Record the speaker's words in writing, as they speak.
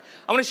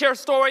I want to share a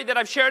story that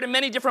I've shared in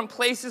many different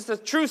places, a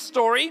true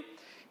story.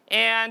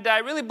 And I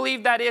really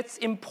believe that it's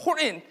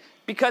important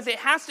because it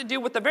has to do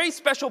with a very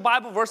special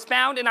Bible verse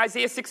found in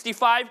Isaiah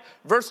 65,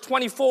 verse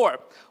 24.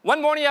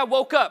 One morning I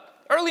woke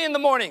up early in the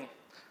morning.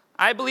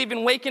 I believe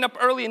in waking up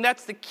early, and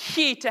that's the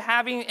key to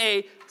having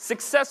a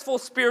successful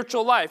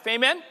spiritual life.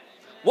 Amen?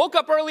 Woke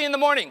up early in the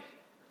morning.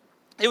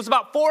 It was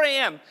about 4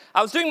 a.m.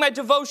 I was doing my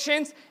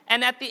devotions,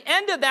 and at the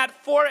end of that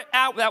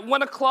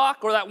 1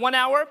 o'clock or that 1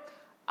 hour,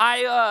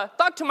 I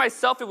thought to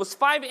myself, it was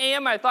 5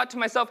 a.m., I thought to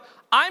myself,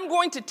 I'm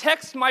going to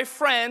text my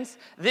friends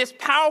this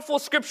powerful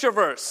scripture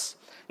verse.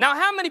 Now,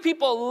 how many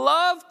people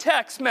love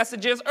text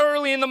messages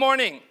early in the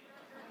morning?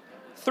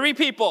 3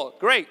 people.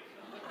 Great.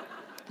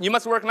 You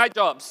must work night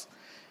jobs.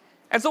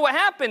 And so what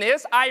happened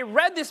is, I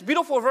read this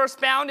beautiful verse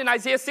found in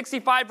Isaiah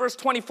 65, verse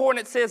 24, and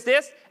it says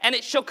this, "And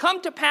it shall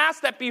come to pass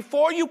that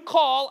before you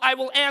call, I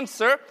will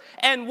answer,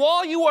 and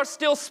while you are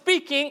still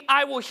speaking,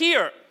 I will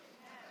hear."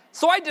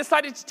 So I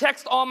decided to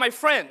text all my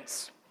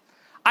friends.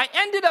 I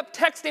ended up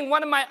texting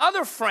one of my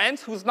other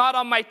friends, who's not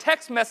on my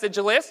text message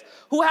list,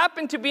 who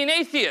happened to be an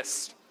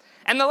atheist.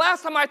 And the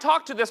last time I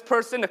talked to this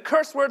person, the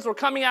curse words were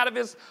coming out of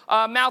his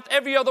mouth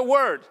every other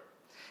word.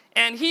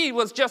 And he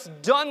was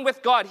just done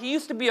with God. He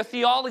used to be a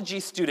theology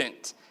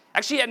student.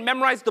 Actually, he had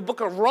memorized the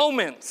book of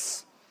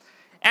Romans.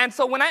 And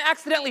so when I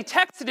accidentally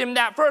texted him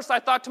that verse, I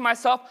thought to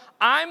myself,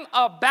 I'm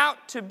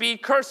about to be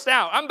cursed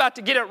out. I'm about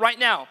to get it right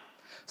now.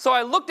 So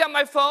I looked at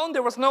my phone.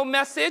 There was no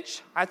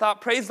message. I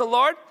thought, praise the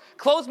Lord.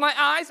 Closed my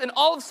eyes, and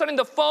all of a sudden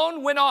the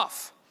phone went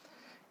off.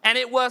 And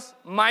it was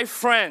my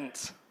friend,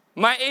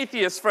 my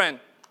atheist friend.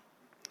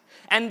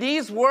 And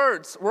these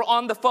words were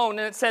on the phone,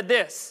 and it said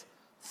this,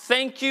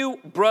 "Thank you,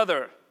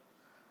 brother."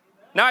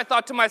 Now I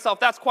thought to myself,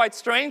 that's quite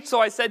strange.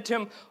 So I said to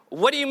him,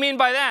 "What do you mean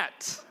by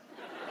that?"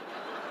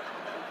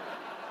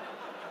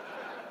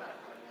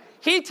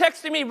 He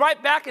texted me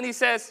right back and he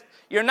says,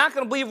 "You're not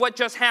going to believe what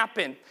just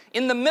happened.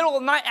 In the middle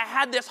of the night, I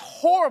had this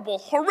horrible,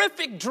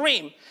 horrific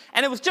dream.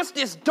 And it was just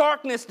this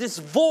darkness, this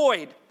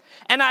void.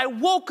 And I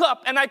woke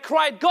up and I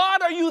cried,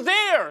 'God, are you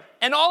there?'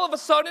 And all of a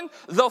sudden,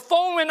 the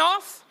phone went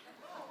off.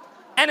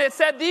 And it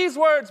said these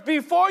words,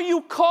 'Before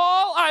you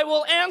call, I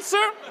will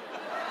answer.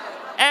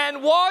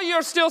 And while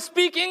you're still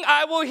speaking,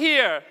 I will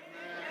hear.'"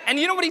 And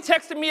you know what he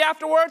texted me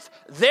afterwards?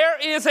 "There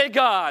is a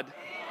God."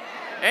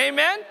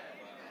 Amen?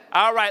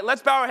 All right,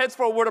 let's bow our heads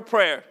for a word of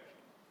prayer.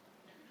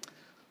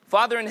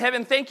 Father in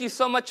heaven, thank you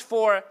so much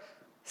for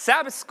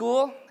Sabbath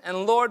school.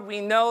 And Lord, we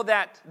know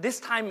that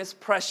this time is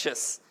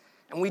precious.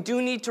 And we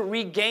do need to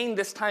regain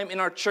this time in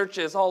our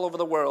churches all over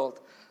the world.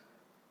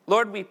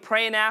 Lord, we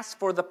pray and ask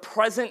for the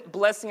present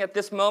blessing at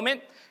this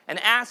moment. And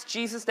ask,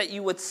 Jesus, that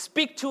you would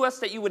speak to us,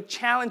 that you would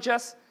challenge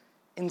us,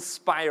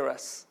 inspire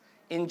us.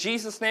 In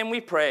Jesus' name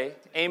we pray.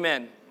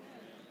 Amen.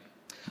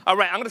 All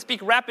right, I'm going to speak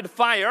rapid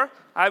fire.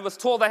 I was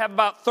told I have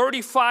about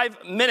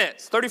 35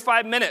 minutes.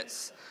 35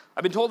 minutes.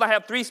 I've been told I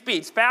have 3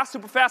 speeds: fast,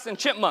 super fast, and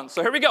chipmunk.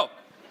 So here we go.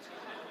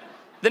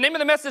 The name of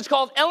the message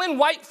called Ellen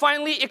White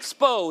Finally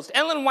Exposed.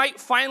 Ellen White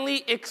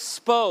Finally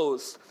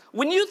Exposed.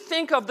 When you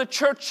think of the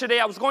church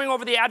today, I was going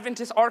over the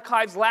Adventist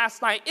archives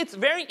last night. It's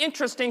very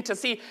interesting to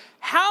see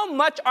how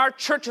much our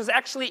church has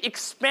actually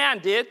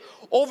expanded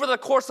over the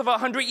course of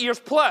 100 years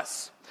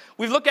plus.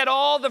 We've looked at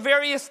all the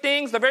various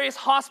things, the various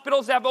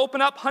hospitals that have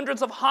opened up,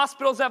 hundreds of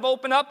hospitals that have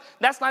opened up.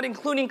 That's not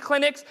including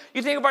clinics.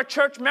 You think of our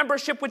church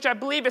membership, which I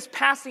believe is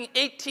passing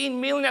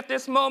 18 million at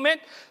this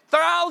moment.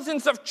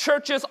 Thousands of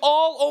churches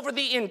all over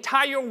the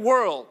entire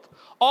world.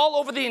 All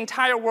over the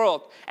entire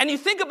world. And you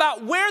think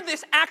about where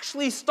this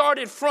actually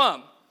started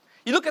from.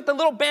 You look at the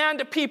little band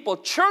of people,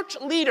 church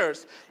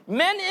leaders,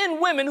 men and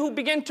women who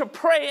begin to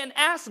pray and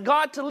ask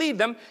God to lead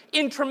them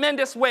in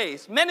tremendous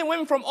ways. Men and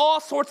women from all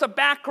sorts of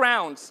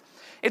backgrounds.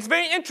 It's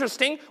very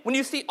interesting when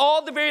you see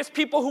all the various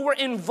people who were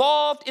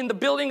involved in the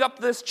building up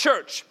of this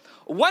church.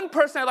 One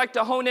person I'd like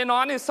to hone in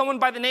on is someone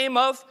by the name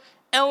of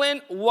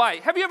Ellen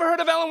White. Have you ever heard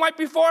of Ellen White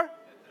before?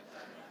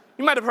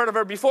 You might have heard of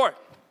her before.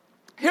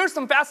 Here's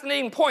some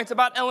fascinating points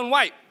about Ellen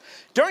White.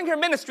 During her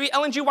ministry,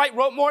 Ellen G. White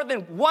wrote more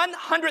than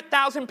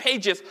 100,000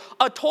 pages,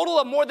 a total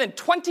of more than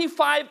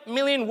 25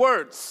 million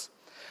words.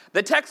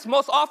 The text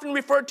most often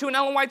referred to in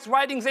Ellen White's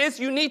writings is,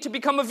 "You need to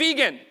become a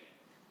vegan."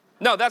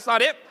 No, that's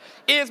not it.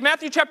 It is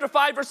Matthew chapter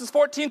 5, verses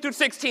 14 through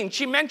 16.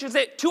 She mentions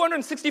it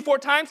 264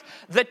 times.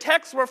 The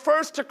text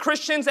refers to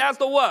Christians as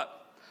the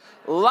what?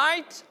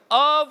 Light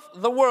of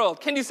the world.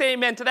 Can you say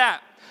amen to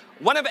that?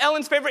 One of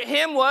Ellen's favorite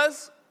hymns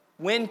was,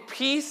 "When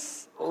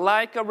Peace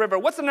Like a River."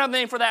 What's another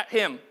name for that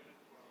hymn?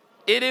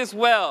 "It Is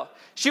Well."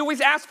 She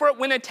always asked for it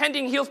when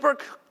attending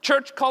Healdsburg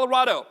Church,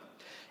 Colorado.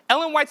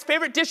 Ellen White's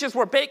favorite dishes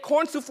were baked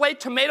corn souffle,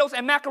 tomatoes,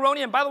 and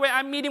macaroni. And by the way,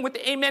 I'm meeting with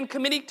the Amen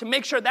Committee to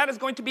make sure that is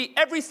going to be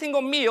every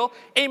single meal,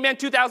 Amen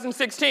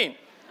 2016.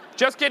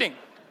 Just kidding.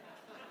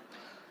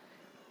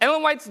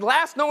 Ellen White's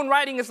last known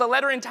writing is a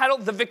letter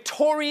entitled "The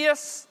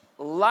Victorious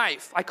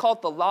Life." I call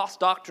it the lost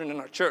doctrine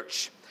in our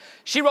church.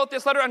 She wrote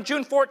this letter on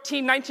June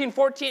 14,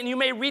 1914, and you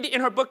may read it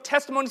in her book,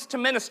 Testimonies to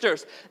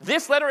Ministers.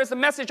 This letter is a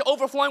message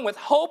overflowing with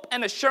hope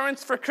and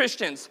assurance for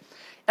Christians.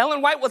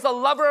 Ellen White was a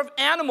lover of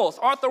animals.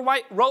 Arthur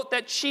White wrote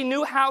that she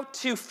knew how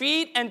to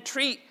feed and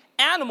treat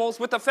animals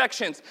with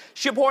affections.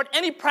 She abhorred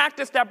any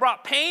practice that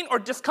brought pain or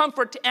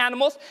discomfort to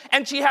animals,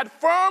 and she had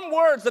firm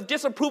words of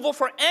disapproval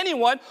for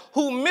anyone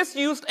who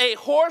misused a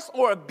horse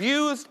or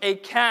abused a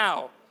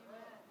cow.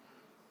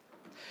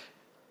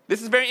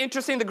 This is very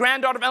interesting. The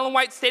granddaughter of Ellen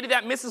White stated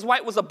that Mrs.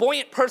 White was a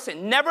buoyant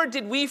person. Never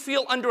did we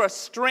feel under a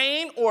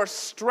strain or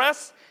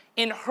stress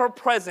in her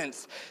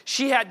presence.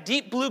 She had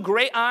deep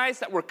blue-gray eyes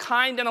that were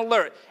kind and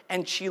alert,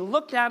 and she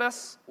looked at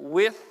us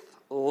with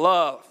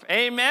love.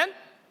 Amen?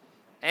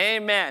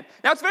 Amen.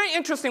 Now, it's very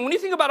interesting. When you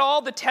think about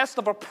all the tests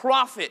of a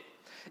prophet,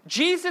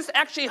 Jesus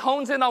actually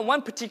hones in on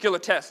one particular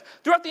test.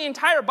 Throughout the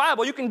entire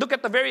Bible, you can look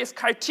at the various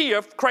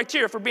criteria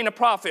for being a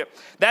prophet.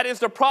 That is,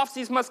 the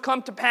prophecies must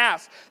come to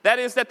pass. That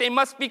is, that they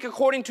must speak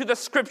according to the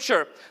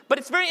Scripture. But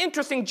it's very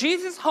interesting.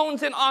 Jesus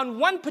hones in on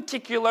one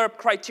particular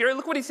criteria.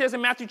 Look what he says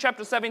in Matthew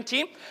chapter 7,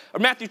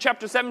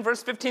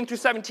 verse 15 through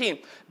 17.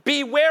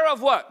 Beware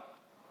of what?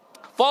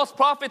 False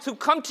prophets who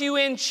come to you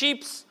in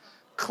sheep's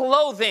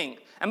clothing.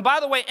 And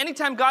by the way,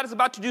 anytime God is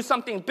about to do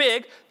something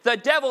big, the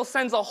devil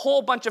sends a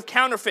whole bunch of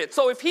counterfeits.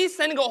 So if he's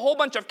sending a whole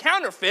bunch of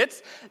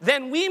counterfeits,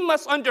 then we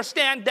must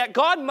understand that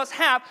God must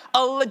have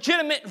a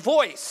legitimate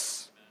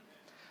voice.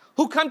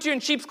 Who come to you in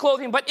sheep's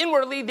clothing, but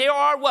inwardly they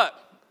are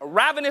what?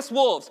 Ravenous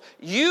wolves.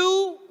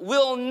 You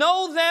will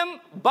know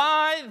them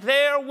by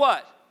their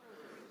what?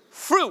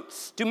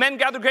 Fruits. Do men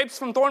gather grapes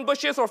from thorn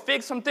bushes or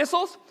figs from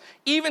thistles?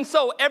 Even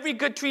so, every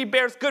good tree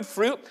bears good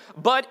fruit,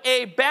 but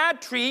a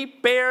bad tree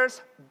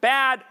bears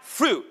bad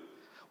fruit.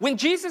 When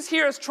Jesus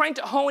here is trying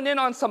to hone in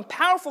on some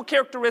powerful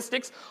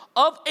characteristics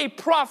of a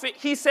prophet,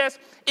 he says,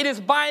 it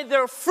is by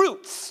their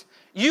fruits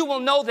you will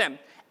know them.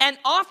 And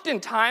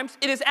oftentimes,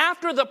 it is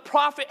after the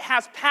prophet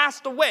has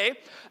passed away,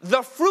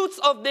 the fruits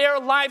of their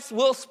lives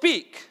will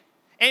speak.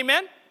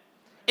 Amen?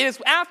 It is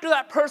after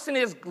that person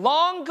is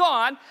long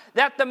gone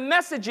that the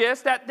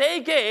messages that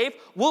they gave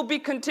will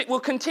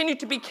continue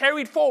to be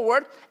carried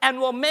forward and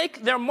will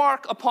make their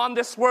mark upon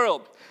this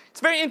world. It's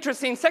very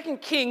interesting. 2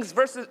 Kings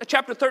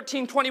chapter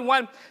 13,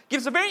 21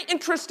 gives a very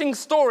interesting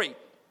story.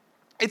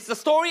 It's the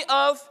story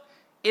of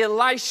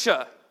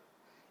Elisha.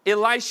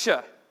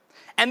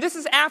 And this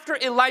is after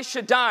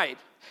Elisha died.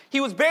 He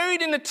was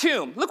buried in a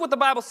tomb. Look what the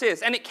Bible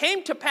says. And it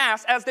came to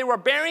pass, as they were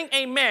burying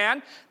a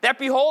man, that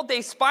behold,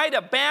 they spied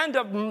a band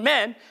of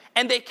men,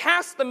 and they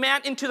cast the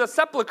man into the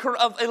sepulchre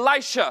of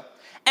Elisha.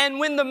 And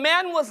when the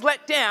man was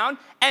let down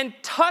and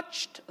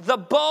touched the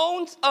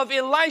bones of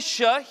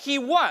Elisha, he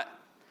what?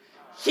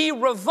 He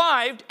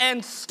revived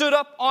and stood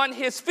up on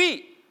his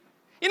feet.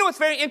 You know what's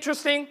very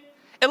interesting?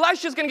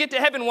 Elisha's going to get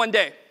to heaven one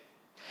day.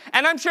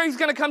 And I'm sure he's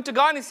going to come to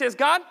God and he says,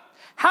 God,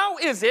 how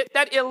is it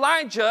that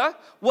Elijah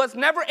was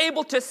never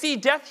able to see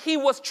death? He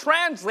was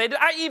translated.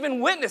 I even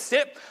witnessed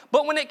it.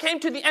 But when it came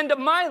to the end of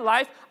my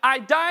life, I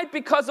died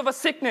because of a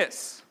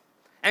sickness.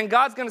 And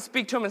God's going to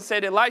speak to him and say,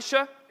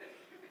 Elisha,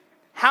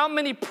 how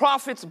many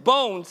prophets'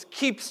 bones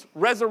keeps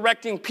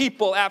resurrecting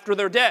people after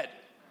they're dead?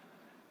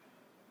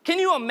 Can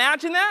you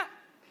imagine that?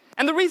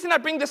 And the reason I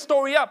bring this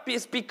story up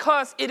is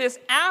because it is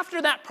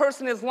after that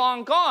person is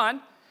long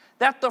gone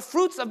that the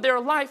fruits of their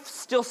life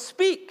still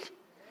speak.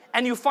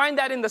 And you find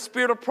that in the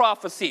spirit of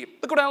prophecy.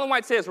 Look what Ellen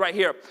White says right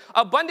here.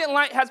 Abundant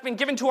light has been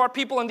given to our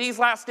people in these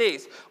last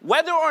days.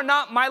 Whether or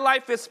not my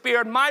life is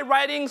spared, my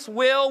writings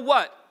will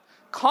what?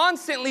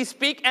 Constantly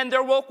speak, and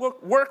their work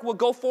will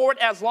go forward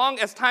as long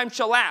as time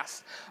shall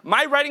last.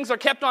 My writings are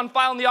kept on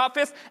file in the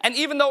office, and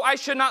even though I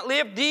should not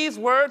live, these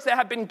words that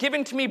have been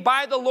given to me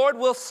by the Lord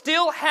will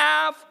still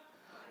have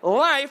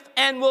life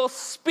and will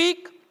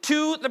speak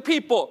to the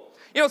people.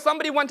 You know,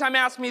 somebody one time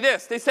asked me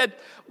this. They said,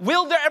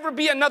 will there ever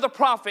be another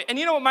prophet? And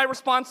you know what my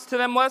response to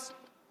them was?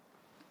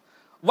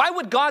 Why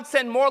would God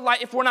send more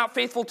light if we're not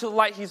faithful to the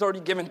light he's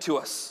already given to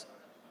us?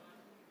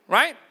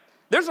 Right?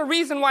 There's a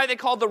reason why they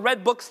call the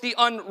red books the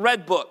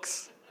unread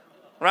books.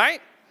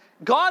 Right?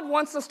 God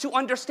wants us to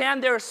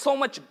understand there is so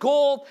much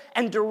gold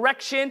and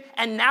direction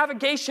and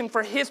navigation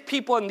for his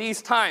people in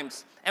these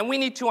times. And we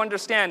need to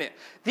understand it.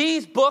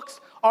 These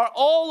books are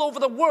all over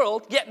the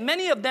world, yet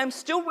many of them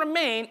still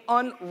remain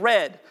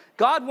unread.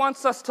 God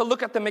wants us to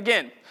look at them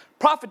again.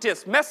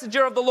 Prophetess,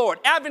 messenger of the Lord,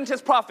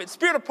 Adventist prophet,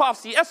 spirit of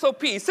prophecy,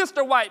 SOP,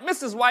 Sister White,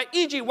 Mrs. White,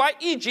 E.G. White,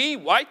 E.G.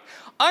 White,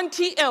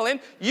 Auntie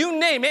Ellen, you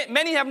name it.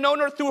 Many have known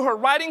her through her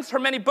writings, her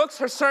many books,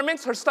 her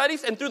sermons, her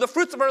studies, and through the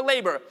fruits of her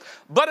labor.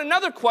 But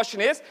another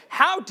question is,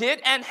 how did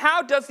and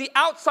how does the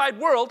outside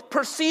world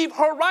perceive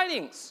her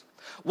writings?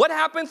 What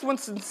happens when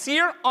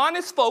sincere,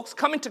 honest folks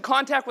come into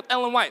contact with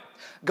Ellen White?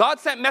 God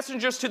sent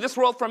messengers to this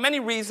world for many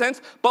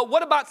reasons, but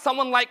what about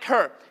someone like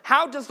her?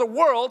 How does the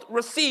world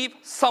receive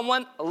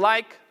someone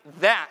like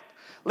that?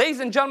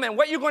 Ladies and gentlemen,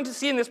 what you're going to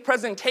see in this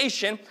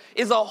presentation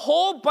is a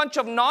whole bunch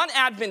of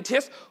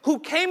non-Adventists who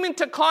came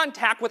into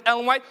contact with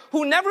Ellen White,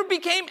 who never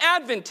became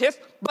Adventists,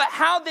 but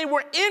how they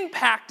were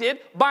impacted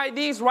by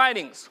these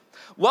writings.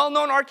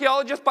 Well-known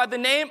archaeologist by the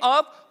name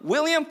of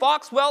William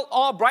Foxwell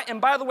Albright,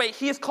 and by the way,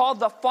 he is called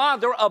the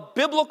father of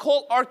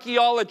biblical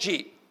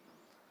archaeology.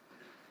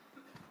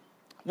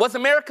 was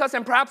America's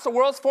and perhaps the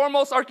world's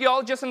foremost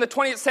archaeologist in the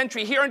 20th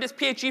century. He earned his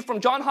PhD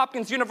from Johns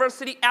Hopkins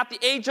University at the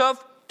age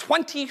of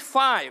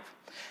 25.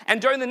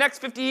 And during the next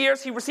 50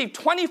 years, he received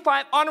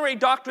 25 honorary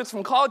doctorates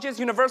from colleges,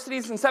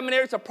 universities, and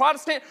seminaries of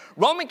Protestant,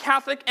 Roman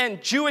Catholic,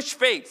 and Jewish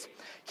faiths.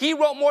 He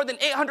wrote more than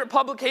 800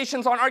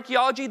 publications on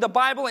archaeology, the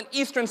Bible, and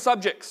Eastern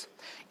subjects.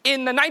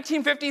 In the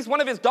 1950s,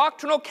 one of his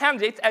doctrinal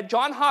candidates at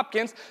Johns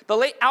Hopkins, the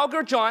late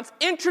Alger Johns,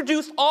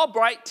 introduced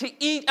Albright to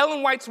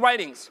Ellen White's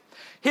writings.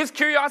 His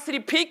curiosity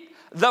piqued.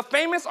 The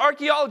famous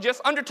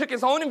archaeologist undertook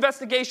his own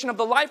investigation of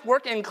the life,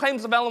 work, and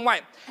claims of Ellen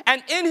White.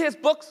 And in his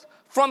books,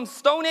 From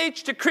Stone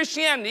Age to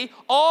Christianity,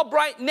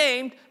 Albright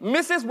named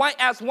Mrs. White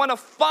as one of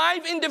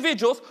 5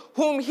 individuals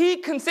whom he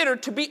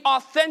considered to be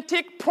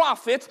authentic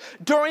prophets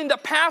during the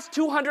past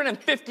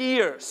 250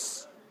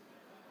 years.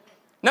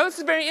 Now, this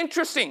is very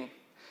interesting.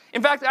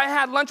 In fact, I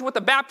had lunch with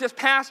a Baptist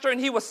pastor, and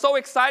he was so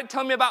excited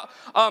telling me about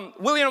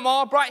William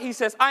Albright. He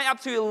says, I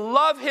absolutely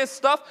love his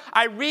stuff.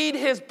 I read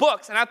his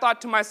books. And I thought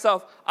to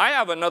myself, I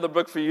have another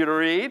book for you to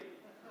read.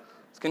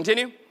 Let's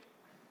continue.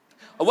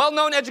 A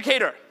well-known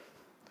educator,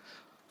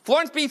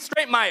 Florence B.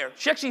 Straitmeyer.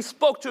 She actually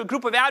spoke to a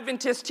group of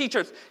Adventist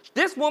teachers.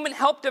 This woman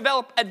helped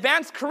develop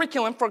advanced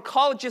curriculum for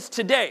colleges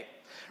today.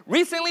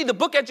 Recently, the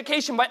book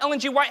Education by Ellen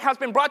G. White has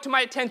been brought to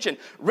my attention.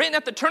 Written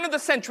at the turn of the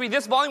century,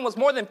 this volume was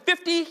more than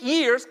 50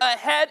 years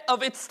ahead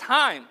of its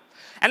time.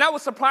 And I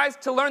was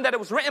surprised to learn that it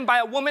was written by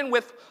a woman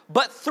with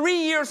but 3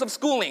 years of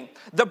schooling.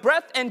 The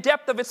breadth and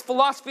depth of its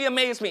philosophy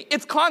amazed me.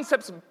 Its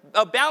concepts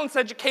of balanced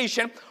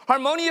education,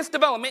 harmonious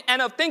development,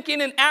 and of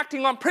thinking and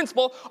acting on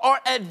principle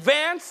are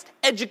advanced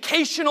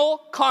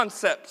educational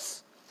concepts.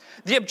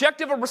 The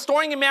objective of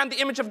restoring in man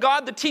the image of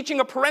God, the teaching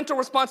of parental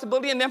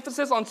responsibility, and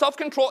emphasis on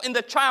self-control in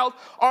the child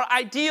are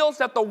ideals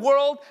that the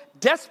world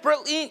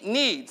desperately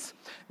needs.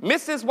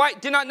 Mrs.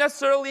 White did not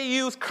necessarily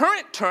use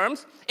current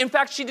terms. In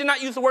fact, she did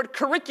not use the word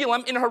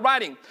curriculum in her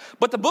writing.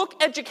 But the book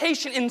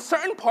Education, in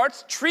certain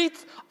parts,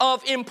 treats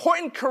of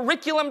important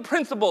curriculum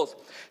principles.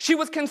 She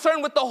was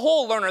concerned with the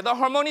whole learner, the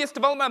harmonious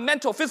development of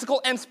mental,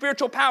 physical, and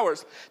spiritual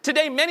powers.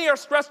 Today, many are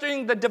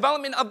stressing the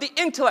development of the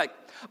intellect.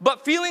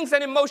 But feelings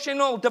and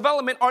emotional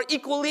development are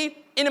equally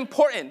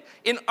important.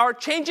 In our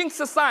changing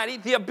society,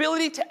 the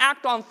ability to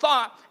act on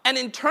thought and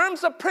in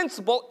terms of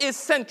principle is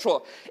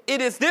central. It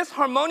is this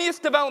harmonious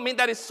development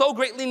that is so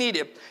greatly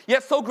needed,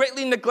 yet so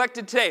greatly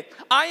neglected today.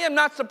 I am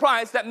not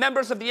surprised that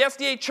members of the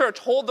SDA Church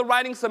hold the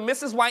writings of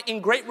Mrs. White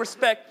in great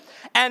respect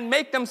and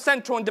make them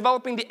central in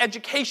developing the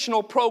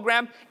educational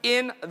program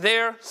in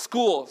their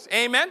schools.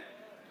 Amen?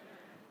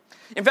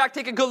 In fact,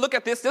 take a good look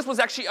at this. This was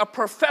actually a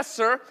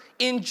professor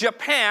in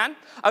Japan,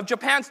 of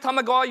Japan's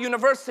Tamagawa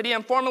University,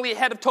 and formerly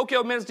head of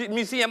Tokyo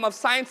Museum of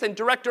Science and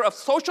director of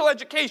social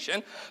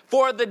education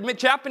for the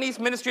Japanese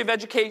Ministry of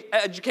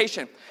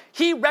Education.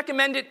 He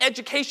recommended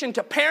education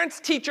to parents,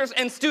 teachers,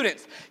 and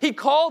students. He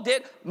called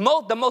it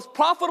the most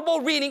profitable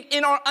reading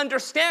in our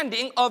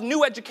understanding of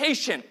new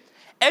education.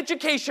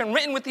 Education,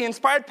 written with the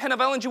inspired pen of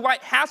Ellen G.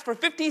 White, has for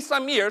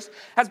 50-some years,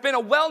 has been a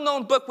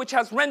well-known book which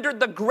has rendered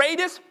the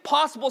greatest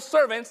possible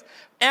servants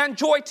and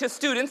joy to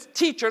students,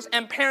 teachers,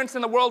 and parents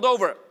in the world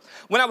over.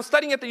 When I was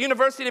studying at the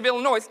University of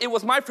Illinois, it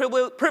was my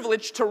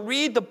privilege to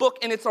read the book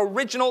in its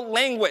original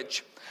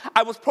language.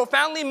 I was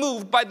profoundly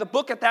moved by the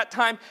book at that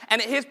time,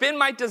 and it has been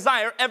my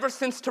desire ever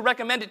since to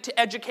recommend it to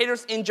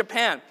educators in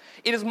Japan.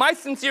 It is my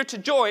sincere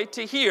joy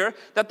to hear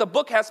that the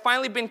book has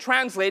finally been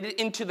translated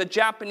into the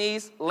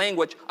Japanese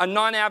language, a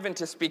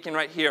non-Adventist speaking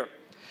right here.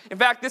 In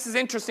fact, this is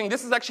interesting.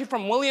 This is actually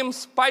from William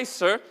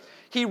Spicer.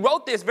 He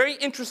wrote this very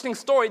interesting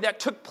story that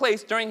took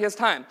place during his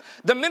time.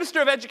 The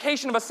Minister of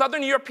Education of a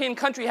Southern European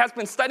country has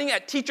been studying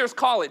at Teachers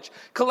College,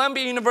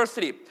 Columbia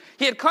University.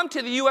 He had come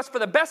to the U.S. for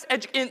the best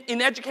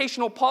in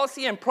educational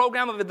policy and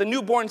program of the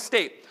newborn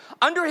state.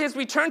 Under his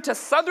return to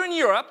Southern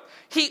Europe,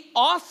 he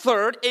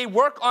authored a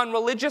work on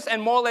religious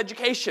and moral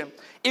education.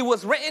 It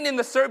was written in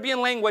the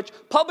Serbian language,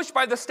 published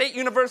by the State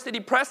University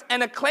Press,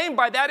 and acclaimed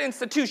by that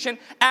institution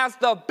as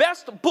the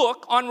best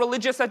book on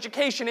religious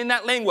education in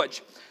that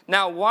language.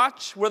 Now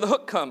watch where the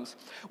hook comes.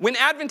 When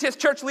Adventist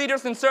church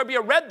leaders in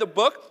Serbia read the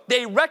book,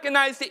 they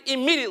recognized it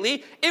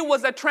immediately. It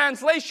was a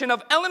translation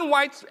of Ellen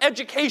White's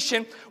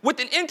Education with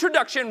an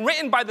introduction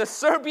written by the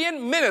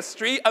Serbian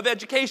Ministry of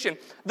Education.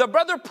 The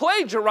brother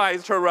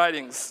plagiarized her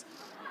writings.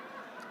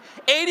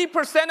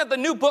 80% of the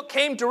new book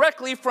came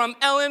directly from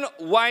Ellen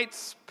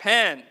White's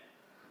pen.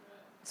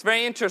 It's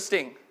very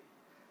interesting.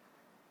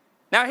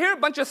 Now, here are a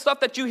bunch of stuff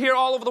that you hear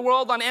all over the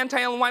world on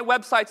anti-Ellen White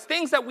websites,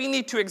 things that we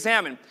need to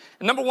examine.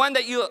 And number one,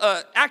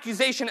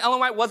 accusation, Ellen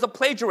White was a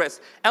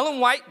plagiarist. Ellen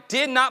White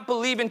did not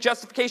believe in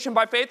justification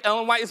by faith.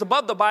 Ellen White is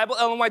above the Bible.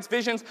 Ellen White's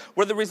visions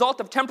were the result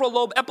of temporal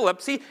lobe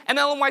epilepsy, and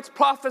Ellen White's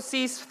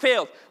prophecies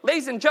failed.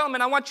 Ladies and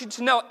gentlemen, I want you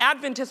to know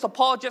Adventist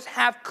apologists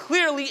have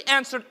clearly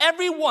answered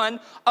every one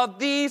of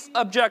these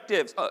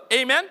objectives.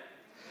 Amen?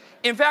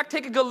 In fact,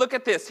 take a good look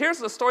at this. Here's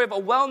the story of a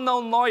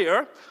well-known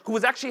lawyer who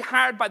was actually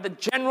hired by the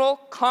General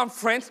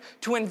Conference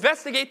to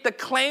investigate the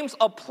claims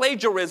of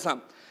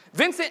plagiarism.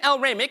 Vincent L.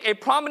 Ramick, a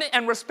prominent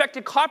and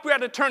respected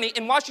copyright attorney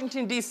in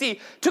Washington, D.C.,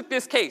 took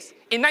this case.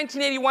 In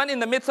 1981, in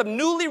the midst of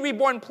newly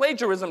reborn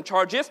plagiarism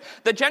charges,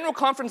 the General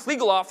Conference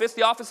Legal Office,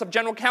 the Office of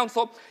General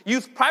Counsel,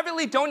 used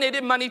privately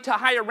donated money to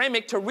hire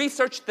Ramick to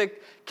research the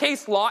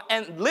case law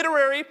and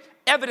literary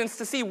evidence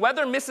to see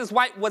whether Mrs.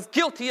 White was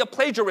guilty of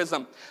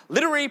plagiarism,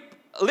 literary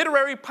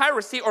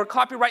piracy, or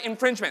copyright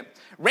infringement.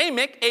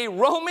 Ramick, a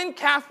Roman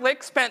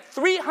Catholic, spent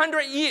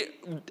 300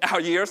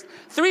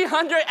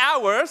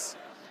 hours,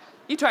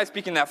 you try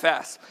speaking that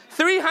fast,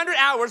 300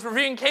 hours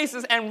reviewing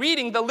cases and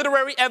reading the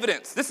literary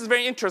evidence. This is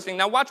very interesting.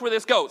 Now watch where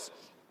this goes.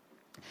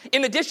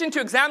 In addition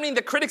to examining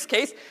the critic's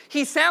case,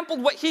 he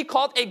sampled what he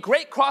called a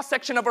great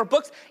cross-section of her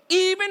books,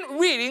 even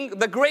reading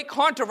The Great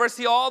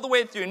Controversy all the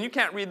way through. And you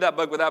can't read that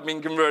book without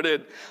being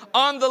converted.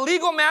 On the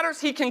legal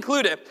matters, he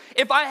concluded,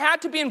 if I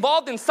had to be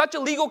involved in such a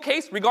legal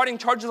case regarding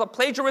charges of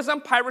plagiarism,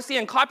 piracy,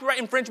 and copyright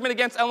infringement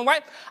against Ellen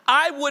White,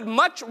 I would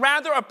much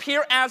rather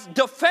appear as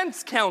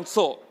defense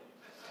counsel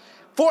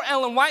for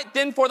Ellen White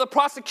than for the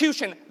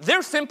prosecution.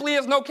 There simply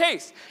is no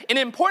case. An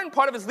important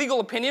part of his legal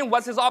opinion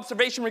was his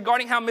observation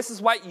regarding how Mrs.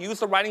 White used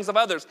the writings of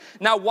others.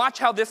 Now watch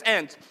how this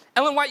ends.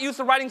 Ellen White used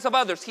the writings of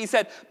others, he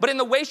said, but in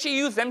the way she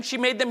used them, she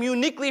made them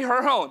uniquely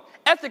her own,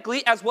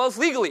 ethically as well as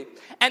legally.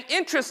 And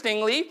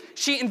interestingly,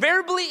 she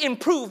invariably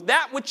improved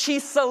that which she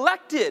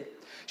selected.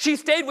 She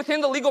stayed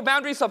within the legal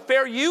boundaries of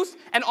fair use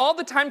and all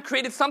the time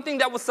created something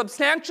that was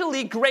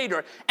substantially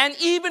greater and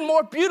even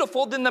more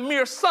beautiful than the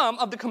mere sum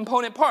of the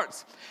component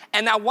parts.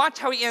 And now watch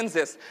how he ends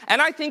this.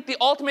 And I think the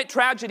ultimate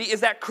tragedy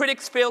is that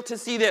critics fail to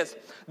see this.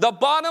 The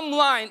bottom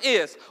line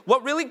is,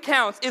 what really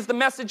counts is the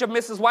message of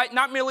Mrs. White,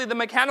 not merely the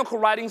mechanical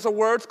writings or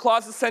words,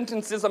 clauses,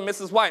 sentences of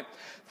Mrs. White.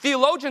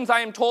 Theologians,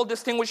 I am told,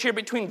 distinguish here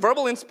between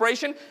verbal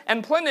inspiration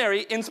and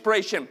plenary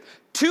inspiration.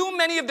 Too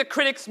many of the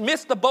critics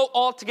miss the boat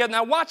altogether.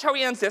 Now watch how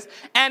he ends this.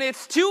 And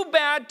it's too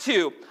bad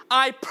too.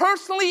 I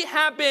personally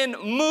have been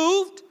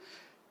moved,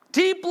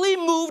 deeply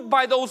moved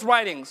by those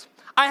writings.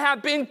 I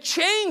have been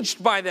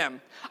changed by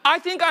them. I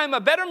think I am a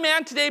better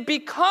man today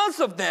because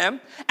of them,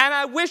 and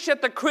I wish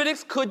that the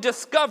critics could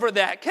discover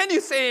that. Can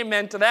you say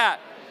amen to that?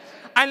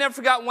 I never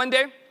forgot one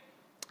day,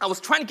 I was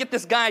trying to get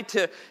this guy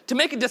to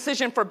make a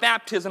decision for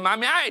baptism. I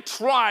mean, I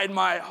tried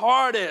my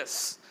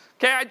hardest.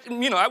 Okay,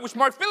 I wish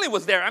Mark Finley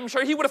was there. I'm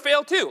sure he would have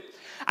failed too.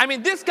 I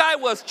mean, this guy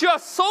was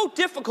just so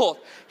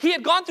difficult. He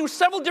had gone through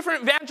several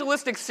different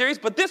evangelistic series,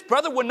 but this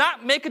brother would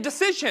not make a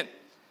decision.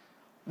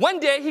 One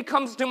day he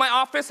comes to my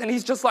office and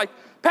he's just like,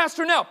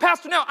 Pastor Nell,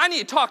 I need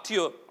to talk to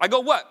you. I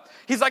go, what?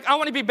 He's like, I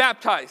want to be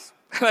baptized.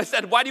 And I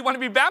said, why do you want to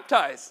be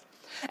baptized?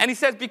 And he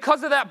says,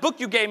 because of that book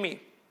you gave me.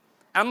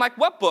 And I'm like,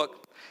 what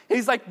book? And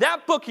he's like,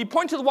 that book. He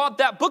pointed to the wall,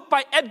 that book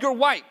by Edgar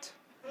White.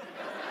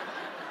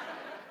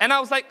 And I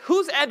was like,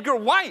 who's Edgar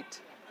White?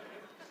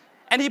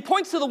 And he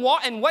points to the wall,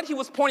 and what he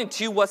was pointing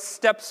to was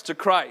Steps to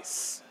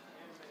Christ.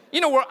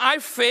 You know, where I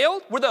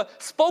failed, where the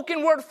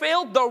spoken word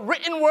failed, the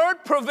written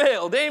word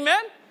prevailed.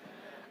 Amen?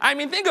 I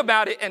mean, think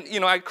about it.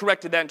 And, I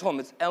corrected that and told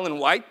him it's Ellen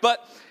White.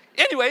 But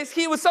anyways,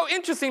 he was so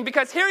interesting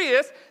because here he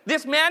is.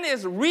 This man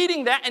is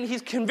reading that, and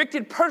he's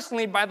convicted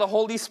personally by the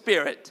Holy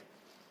Spirit.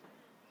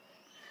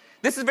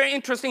 This is very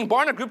interesting.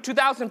 Barna Group,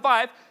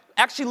 2005,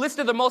 actually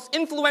listed the most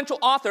influential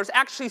authors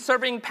actually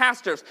serving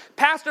pastors.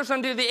 Pastors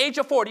under the age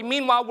of 40,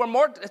 meanwhile, were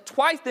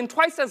twice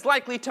as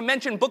likely to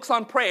mention books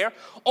on prayer,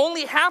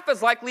 only half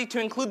as likely to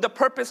include the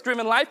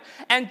purpose-driven life,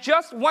 and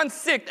just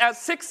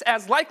 1/6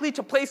 as likely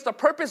to place the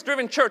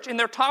purpose-driven church in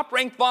their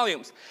top-ranked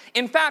volumes.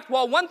 In fact,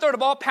 while 1/3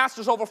 of all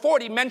pastors over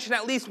 40 mentioned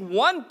at least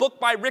one book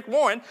by Rick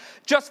Warren,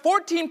 just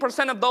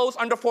 14% of those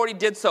under 40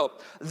 did so.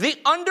 The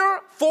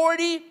under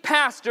 40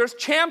 pastors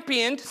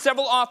championed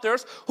several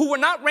authors who were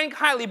not ranked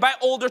highly by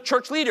older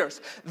church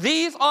leaders.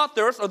 Those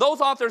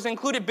authors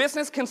included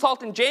business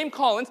consultant James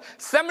Collins,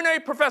 seminary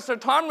professor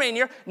Tom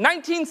Rainier,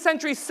 19th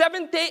century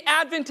Seventh-day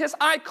Adventist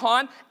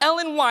icon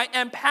Ellen White,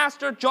 and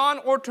Pastor John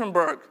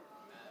Ortenberg.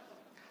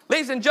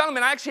 Ladies and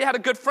gentlemen, I actually had a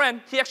good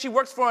friend. He actually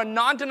works for a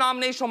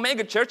non-denominational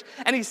megachurch,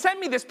 and he sent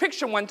me this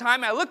picture one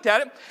time. I looked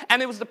at it,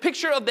 and it was the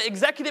picture of the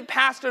executive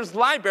pastor's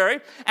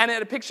library, and it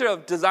had a picture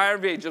of Desire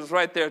of Ages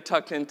right there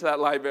tucked into that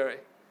library.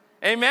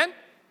 Amen?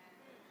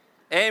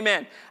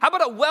 Amen. How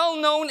about a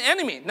well-known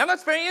enemy? Now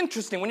that's very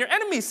interesting. When your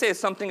enemy says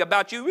something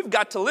about you, we've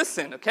got to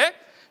listen, okay?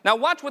 Now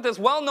watch what this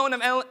well-known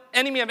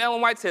enemy of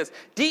Ellen White says.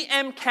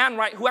 D.M.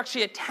 Canwright, who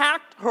actually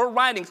attacked her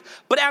writings,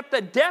 but at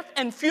the death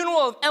and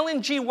funeral of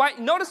Ellen G. White,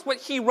 notice what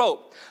he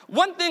wrote.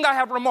 One thing I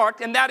have remarked,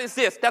 and that is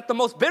this, that the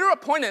most bitter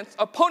opponents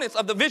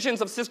of the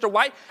visions of Sister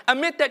White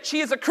admit that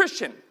she is a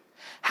Christian.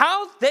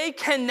 How they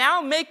can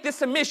now make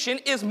this admission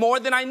is more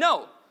than I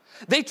know.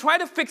 They try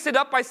to fix it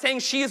up by saying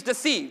she is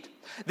deceived.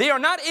 They are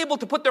not able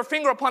to put their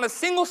finger upon a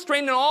single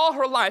strain in all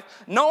her life,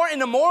 nor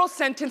in a moral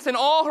sentence in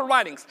all her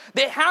writings.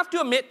 They have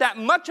to admit that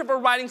much of her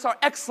writings are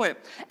excellent,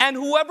 and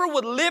whoever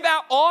would live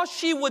out all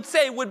she would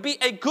say would be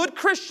a good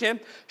Christian,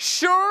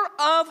 sure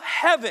of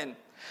heaven.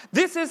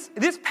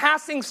 This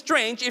passing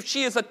strange if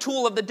she is a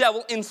tool of the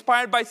devil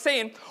inspired by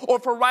Satan, or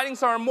if her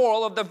writings are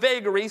immoral of the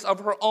vagaries of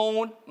her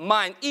own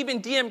mind. Even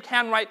D.M.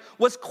 Canwright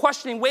was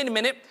questioning, wait a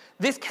minute,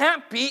 this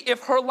can't be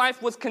if her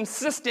life was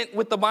consistent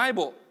with the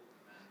Bible.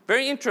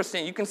 Very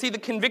interesting. You can see the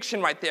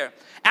conviction right there.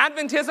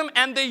 Adventism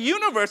and the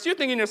universe. You're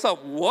thinking to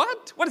yourself,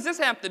 what? What does this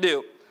have to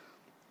do?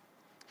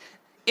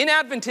 In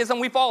Adventism,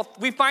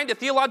 we find a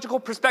theological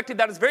perspective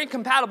that is very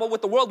compatible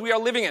with the world we are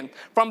living in.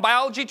 From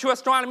biology to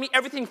astronomy,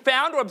 everything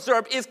found or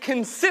observed is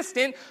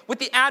consistent with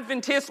the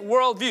Adventist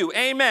worldview.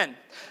 Amen.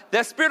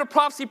 The spirit of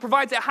prophecy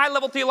provides a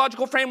high-level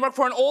theological framework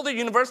for an older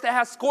universe that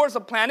has scores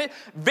of planets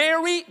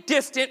very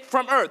distant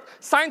from Earth.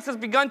 Science has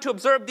begun to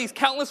observe these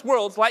countless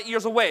worlds light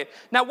years away.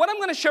 Now, what I'm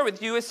going to share with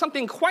you is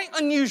something quite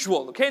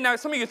unusual. Okay, now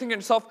some of you are thinking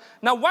to yourself,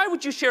 now why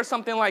would you share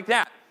something like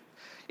that?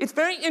 It's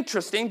very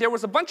interesting. There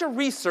was a bunch of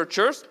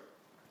researchers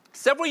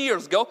several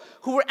years ago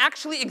who were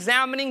actually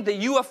examining the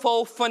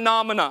UFO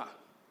phenomena,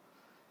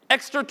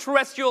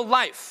 extraterrestrial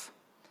life.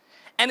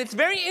 And it's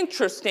very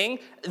interesting,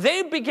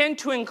 they began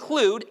to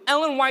include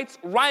Ellen White's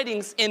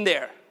writings in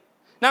there.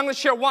 Now I'm going to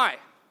share why.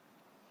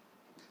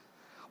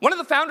 One of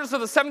the founders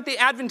of the Seventh-day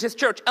Adventist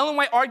Church, Ellen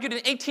White, argued in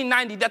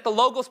 1890 that the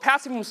Logos,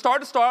 passing from star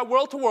to star,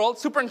 world to world,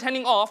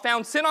 superintending all,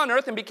 found sin on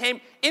earth and became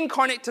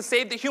incarnate to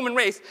save the human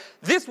race.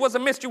 This was a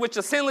mystery which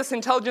the sinless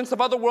intelligence of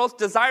other worlds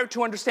desired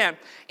to understand.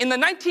 In the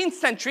 19th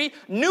century,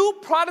 new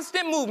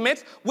Protestant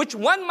movements, which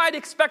one might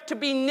expect to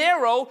be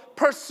narrow,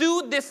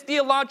 pursued this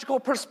theological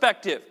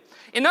perspective.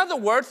 In other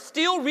words,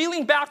 still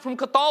reeling back from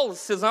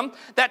Catholicism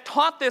that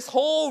taught this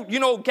whole,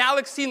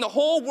 galaxy and the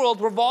whole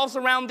world revolves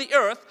around the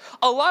earth,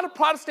 a lot of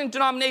Protestant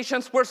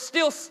denominations were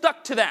still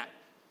stuck to that.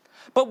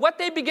 But what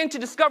they begin to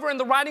discover in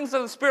the writings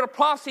of the Spirit of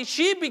Prophecy,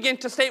 she began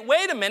to say,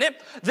 wait a minute,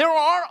 there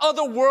are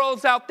other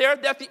worlds out there,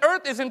 that the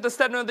earth isn't the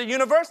center of the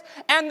universe,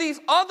 and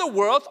these other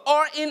worlds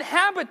are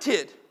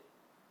inhabited.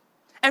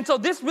 And so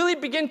this really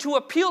began to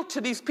appeal to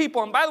these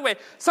people. And by the way,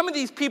 some of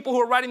these people who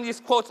are writing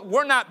these quotes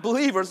were not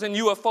believers in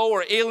UFO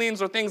or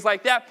aliens or things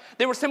like that.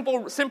 They were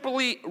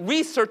simply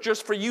researchers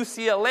for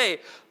UCLA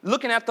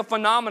looking at the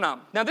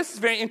phenomenon. Now this is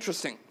very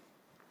interesting.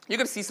 You're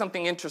going to see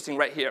something interesting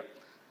right here.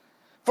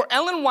 For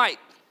Ellen White,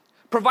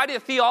 provided a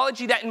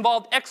theology that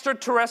involved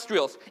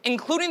extraterrestrials,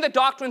 including the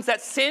doctrines that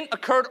sin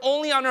occurred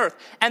only on earth,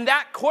 and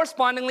that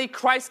correspondingly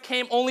Christ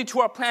came only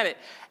to our planet.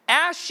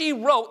 As she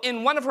wrote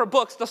in one of her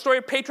books, The Story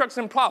of Patriarchs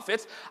and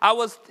Prophets,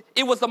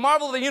 it was the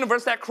marvel of the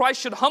universe that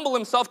Christ should humble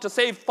himself to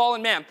save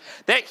fallen man.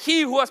 That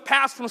he who has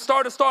passed from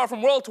star to star,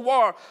 from world to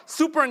world,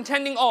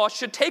 superintending all,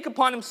 should take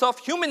upon himself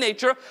human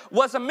nature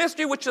was a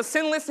mystery which the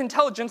sinless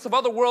intelligence of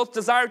other worlds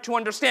desired to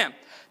understand.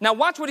 Now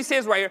watch what he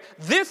says right here.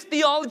 This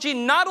theology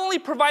not only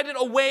provided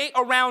a way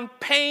around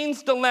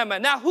Paine's dilemma.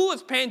 Now who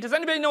is Paine? Does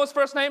anybody know his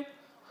first name?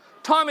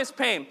 Thomas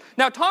Paine.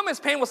 Now, Thomas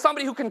Paine was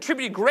somebody who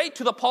contributed great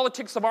to the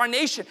politics of our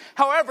nation.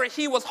 However,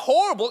 he was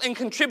horrible in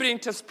contributing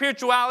to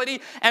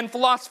spirituality and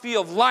philosophy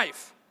of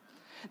life.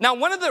 Now,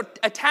 one of the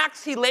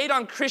attacks he laid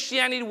on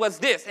Christianity was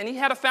this, and he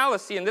had a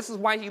fallacy, and this is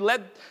why it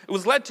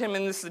was led to him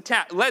in this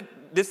attack.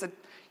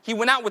 He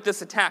went out with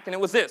this attack, and it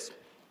was this.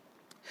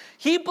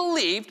 He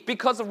believed,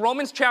 because of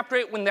Romans chapter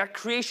 8, when that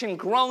creation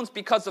groans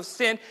because of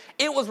sin,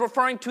 it was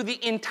referring to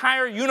the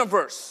entire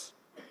universe.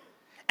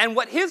 And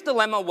what his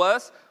dilemma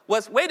was,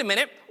 wait a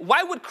minute,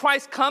 why would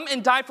Christ come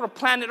and die for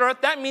planet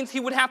Earth? That means he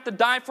would have to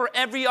die for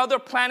every other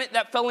planet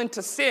that fell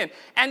into sin.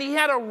 And he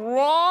had a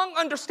wrong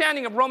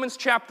understanding of Romans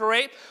chapter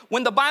 8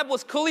 when the Bible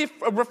is clearly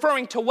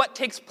referring to what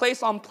takes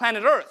place on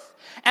planet Earth.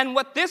 And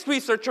what this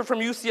researcher from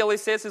UCLA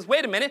says is,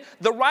 wait a minute,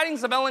 the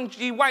writings of Ellen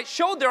G. White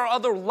show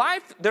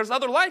there's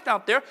other life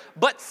out there,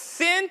 but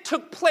sin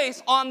took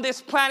place on this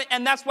planet,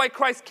 and that's why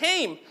Christ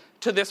came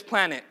to this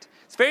planet.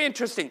 It's very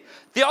interesting.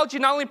 Theology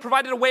not only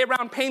provided a way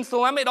around Paine's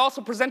dilemma, it also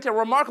presented a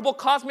remarkable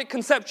cosmic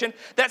conception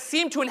that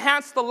seemed to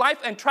enhance the life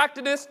and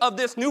attractiveness of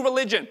this new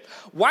religion.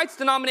 White's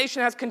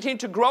denomination has continued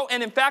to grow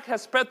and, in fact,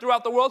 has spread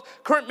throughout the world,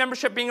 current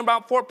membership being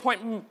about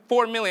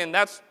 4.4 million.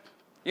 That's,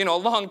 a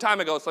long time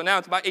ago, so now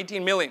it's about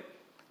 18 million.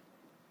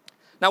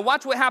 Now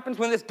watch what happens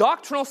when this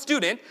doctrinal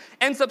student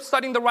ends up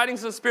studying the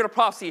writings of the Spirit of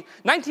Prophecy.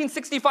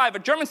 1965, a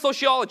German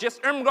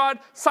sociologist, Irmgard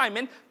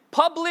Simon,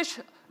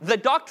 published the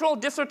doctoral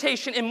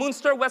dissertation in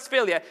Münster,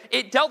 Westphalia.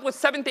 It dealt with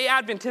Seventh-day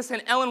Adventists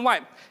and Ellen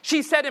White.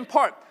 She said in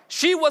part,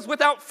 she was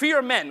without fear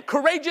of men,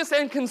 courageous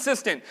and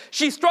consistent.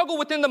 She struggled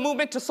within the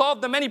movement to solve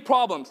the many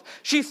problems.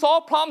 She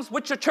solved problems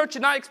which the church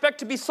did not expect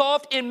to be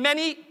solved in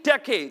many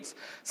decades.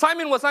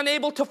 Simon was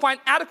unable to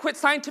find adequate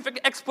scientific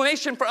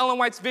explanation for Ellen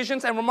White's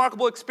visions and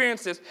remarkable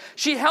experiences.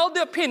 She held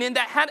the opinion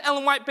that had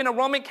Ellen White been a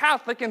Roman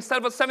Catholic instead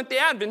of a Seventh-day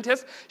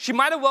Adventist, she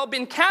might have well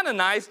been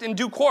canonized in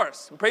due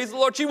course. Praise the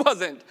Lord, she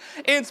wasn't.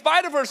 In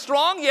spite of her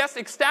strong, yes,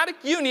 ecstatic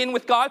union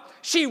with God,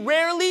 she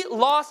rarely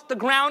lost the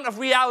ground of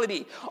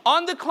reality.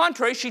 On the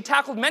contrary, she she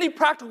tackled many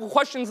practical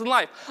questions in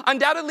life.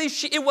 Undoubtedly,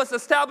 it was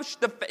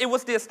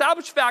the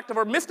established fact of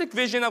her mystic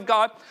vision of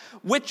God,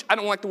 which, I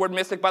don't like the word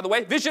mystic, by the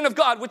way, vision of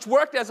God, which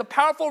worked as a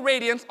powerful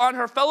radiance on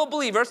her fellow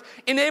believers,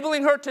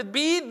 enabling her to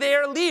be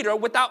their leader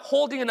without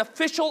holding an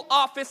official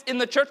office in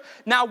the church.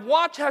 Now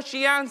watch how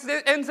she ends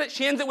it.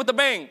 She ends it with a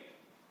bang.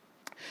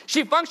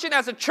 She functioned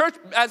as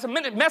a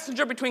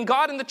messenger between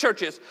God and the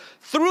churches.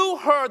 Through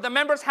her, the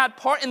members had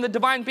part in the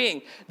divine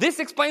being. This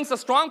explains the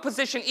strong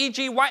position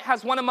E.G. White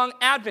has won among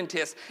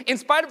Adventists. In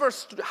spite of her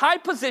high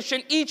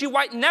position, E.G.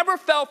 White never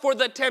fell for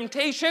the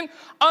temptation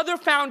other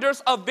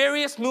founders of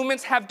various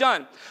movements have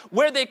done,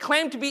 where they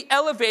claim to be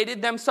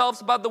elevated themselves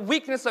above the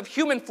weakness of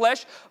human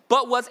flesh,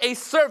 but was a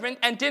servant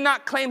and did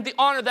not claim the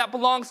honor that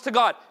belongs to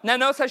God. Now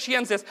notice how she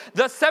ends this.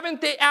 The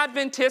Seventh-day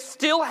Adventists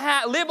still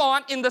live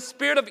on in the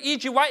spirit of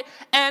E.G. White,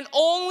 and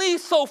only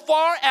so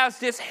far as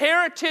this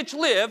heritage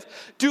live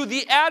do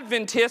the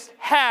Adventists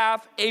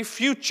have a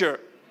future.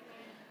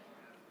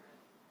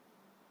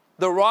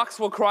 The rocks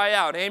will cry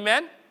out.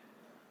 Amen?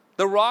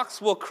 The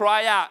rocks will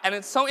cry out. And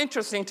it's so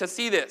interesting to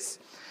see this.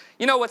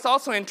 You know what's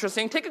also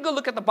interesting? Take a good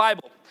look at the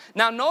Bible.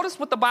 Now notice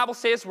what the Bible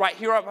says right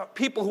here about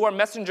people who are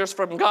messengers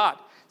from God.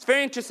 It's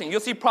very interesting.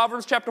 You'll see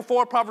Proverbs chapter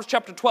 4, Proverbs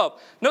chapter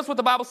 12. Notice what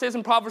the Bible says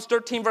in Proverbs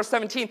 13, verse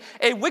 17.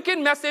 A wicked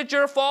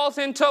messenger falls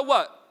into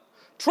what?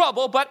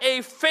 Trouble, but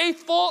a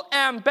faithful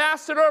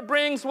ambassador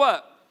brings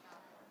what?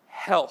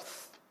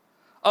 Health.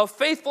 A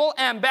faithful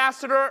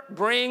ambassador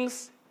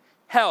brings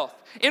health.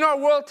 In our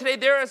world today,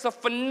 there is a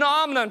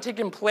phenomenon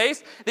taking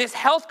place, this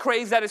health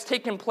craze that is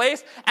taking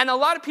place, and a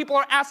lot of people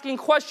are asking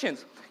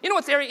questions. You know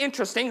what's very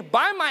interesting?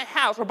 By my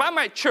house, or by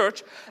my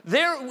church,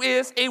 there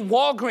is a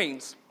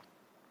Walgreens.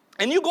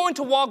 And you go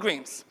into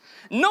Walgreens.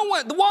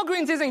 The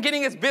Walgreens isn't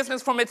getting its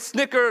business from its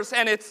Snickers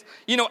and its,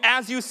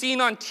 as you've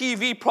seen on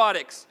TV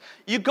products.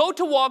 You go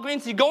to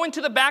Walgreens, you go into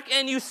the back,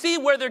 and you see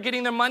where they're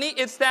getting their money.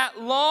 It's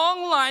that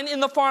long line in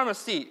the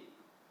pharmacy.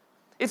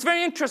 It's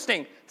very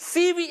interesting.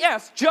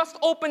 CVS just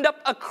opened up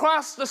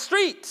across the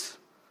street.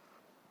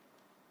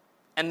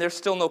 And there's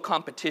still no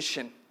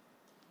competition.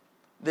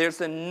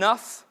 There's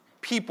enough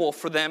people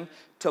for them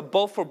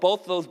for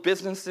both those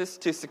businesses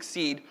to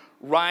succeed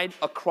right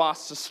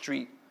across the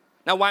street.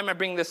 Now, why am I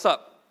bringing this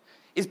up?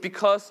 It's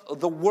because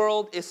the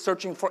world is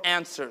searching for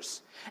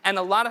answers. And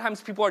a lot of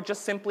times people are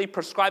just simply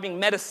prescribing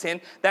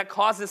medicine that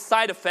causes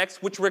side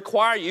effects which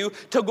require you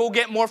to go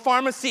get more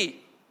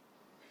pharmacy.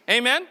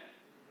 Amen?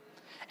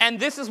 And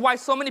this is why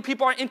so many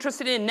people are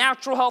interested in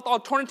natural health,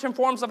 alternative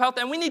forms of health,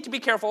 and we need to be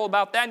careful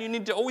about that, and you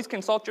need to always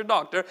consult your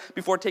doctor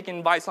before taking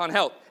advice on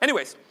health.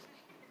 Anyways.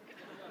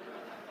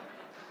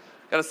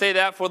 Gotta say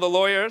that for the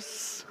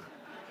lawyers.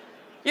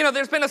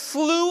 There's been a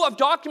slew of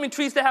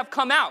documentaries that have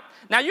come out.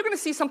 Now, you're going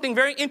to see something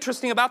very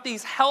interesting about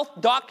these health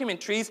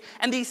documentaries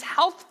and these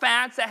health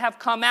fads that have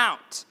come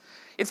out.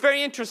 It's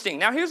very interesting.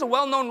 Now, here's a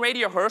well-known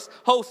radio host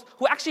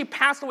who actually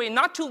passed away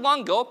not too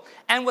long ago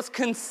and was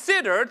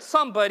considered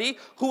somebody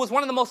who was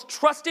one of the most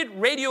trusted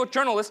radio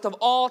journalists of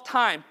all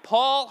time,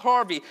 Paul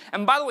Harvey.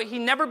 And by the way, he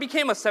never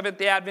became a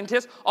Seventh-day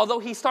Adventist, although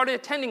he started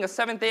attending a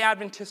Seventh-day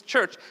Adventist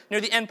church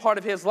near the end part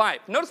of his life.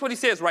 Notice what he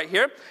says right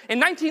here. In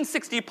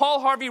 1960,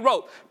 Paul Harvey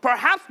wrote,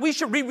 "Perhaps we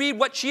should reread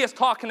what she has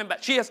taught," talking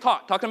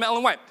about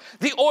Ellen White.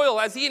 "The oil,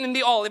 as eaten in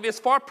the olive, is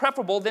far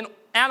preferable than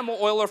animal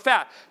oil or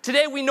fat.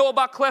 Today we know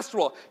about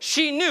cholesterol.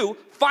 She knew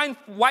fine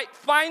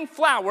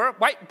flour,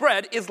 white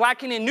bread, is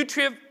lacking in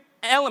nutritive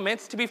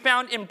elements to be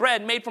found in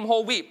bread made from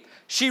whole wheat.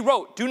 She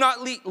wrote, do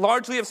not eat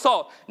largely of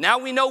salt. Now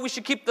we know we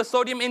should keep the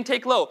sodium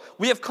intake low.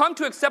 We have come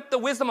to accept the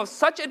wisdom of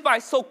such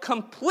advice so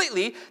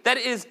completely that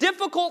it is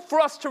difficult for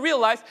us to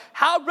realize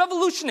how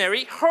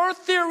revolutionary her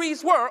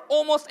theories were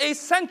almost a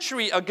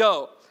century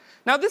ago."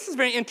 Now this is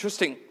very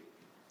interesting.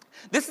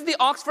 This is the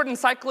Oxford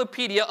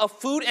Encyclopedia of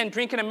Food and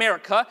Drink in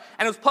America,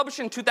 and it was published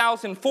in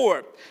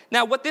 2004.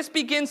 Now, what this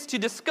begins to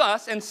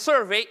discuss and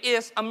survey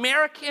is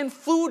American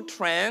food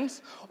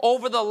trends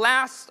over the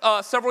last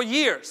several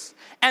years.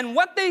 And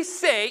what they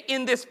say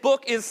in this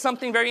book is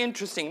something very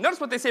interesting. Notice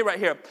what they say right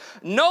here.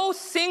 No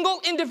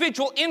single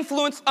individual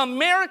influenced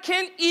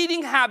American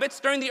eating habits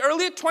during the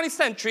early 20th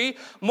century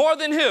more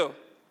than who?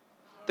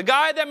 The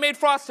guy that made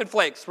Frosted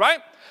Flakes,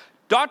 right?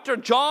 Dr.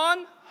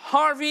 John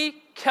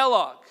Harvey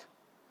Kellogg.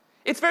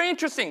 It's very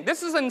interesting.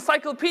 This is an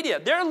encyclopedia.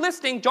 They're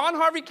listing John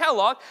Harvey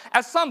Kellogg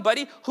as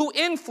somebody who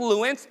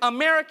influenced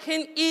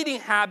American eating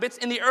habits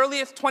in the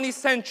earliest 20th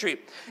century.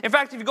 In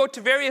fact, if you go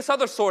to various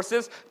other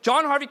sources,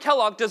 John Harvey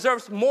Kellogg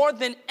deserves more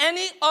than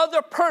any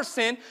other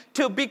person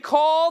to be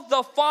called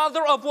the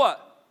father of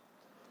what?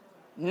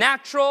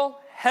 Natural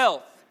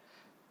health.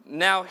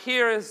 Now,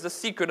 here is the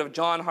secret of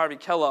John Harvey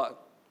Kellogg.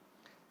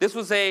 This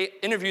was an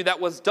interview that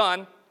was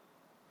done,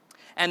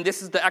 and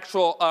this is the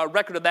actual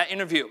record of that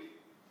interview.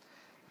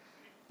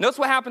 Notice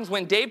what happens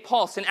when Dave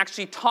Paulson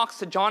actually talks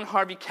to John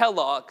Harvey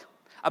Kellogg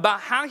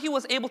about how he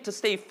was able to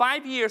stay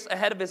 5 years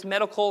ahead of his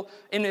medical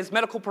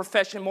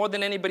profession more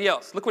than anybody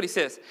else. Look what he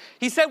says.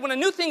 He said, when a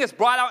new thing is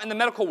brought out in the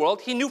medical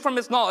world, he knew from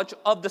his knowledge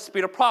of the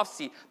spirit of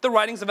prophecy, the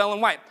writings of Ellen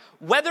White,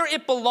 whether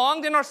it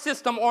belonged in our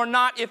system or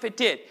not. If it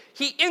did,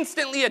 he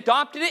instantly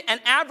adopted it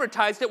and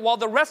advertised it while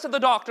the rest of the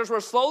doctors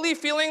were slowly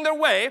feeling their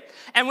way.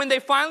 And when they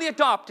finally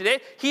adopted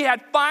it, he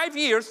had 5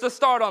 years to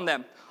start on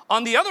them.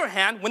 On the other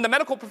hand, when the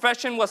medical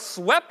profession was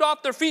swept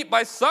off their feet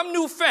by some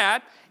new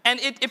fad, and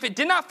if it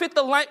did not fit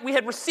the light we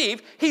had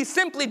received, he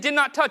simply did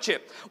not touch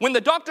it. When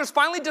the doctors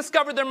finally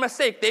discovered their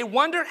mistake, they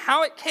wondered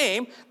how it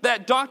came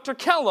that Dr.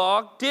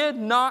 Kellogg did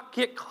not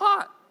get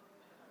caught.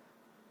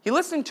 He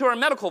listened to our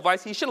medical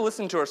advice. He should have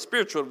listened to our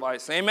spiritual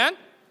advice. Amen?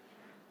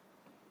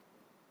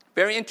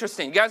 Very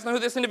interesting. You guys know who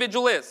this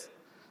individual is?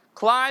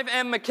 Clive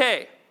M.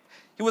 McKay.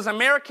 He was an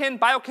American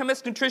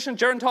biochemist, nutrition,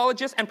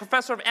 gerontologist, and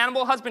professor of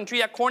animal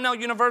husbandry at Cornell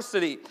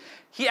University.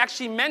 He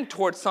actually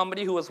mentored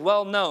somebody who was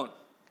well known.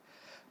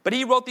 But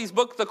he wrote these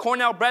books, the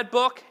Cornell Bread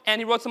book, and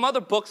he wrote some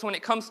other books when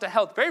it comes to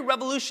health. Very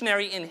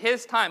revolutionary in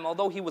his time,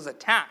 although he was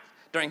attacked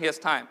during his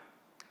time.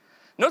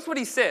 Notice what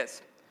he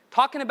says,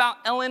 talking about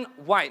Ellen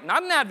White,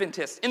 not an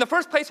Adventist. In the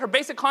first place, her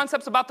basic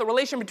concepts about the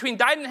relation between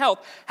diet and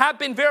health have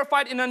been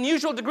verified in an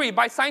unusual degree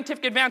by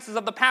scientific advances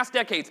of the past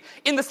decades.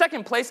 In the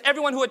second place,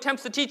 everyone who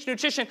attempts to teach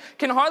nutrition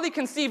can hardly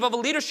conceive of a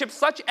leadership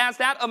such as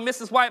that of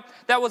Mrs. White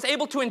that was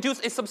able to induce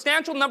a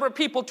substantial number of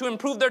people to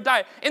improve their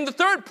diet. In the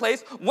third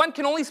place, one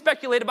can only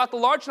speculate about the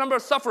large number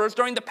of sufferers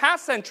during the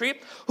past century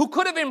who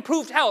could have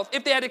improved health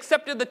if they had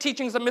accepted the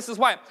teachings of Mrs.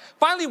 White.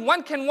 Finally,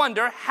 one can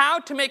wonder how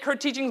to make her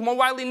teachings more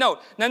widely known.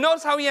 Now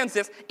notice how he ends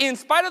this. In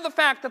spite of the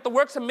fact that the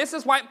works of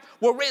Mrs. White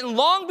were written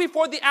long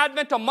before the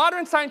advent of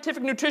modern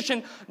scientific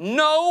nutrition,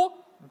 no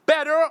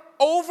better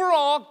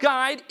overall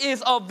guide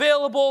is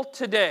available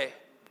today.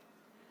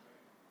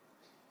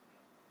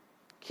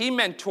 He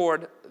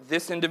mentored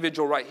this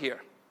individual right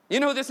here. You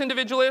know who this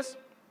individual is?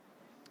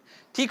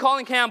 T.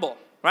 Colin Campbell,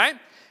 right?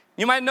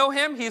 You might know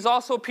him. He's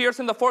also appears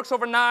in the Forks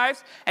Over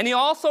Knives, and he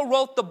also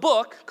wrote the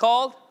book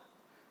called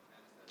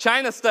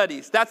China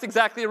Studies. That's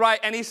exactly right.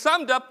 And he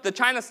summed up the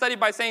China study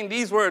by saying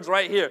these words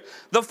right here.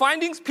 The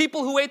findings,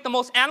 people who ate the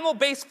most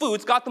animal-based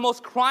foods got the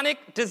most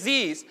chronic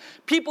disease.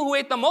 People who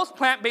ate the most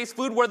plant-based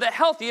food were the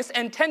healthiest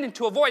and tended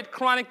to avoid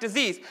chronic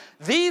disease.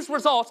 These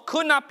results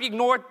could not be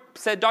ignored,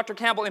 said Dr.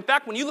 Campbell. In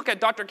fact, when you look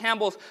at Dr.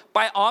 Campbell's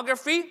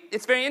biography,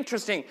 it's very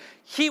interesting.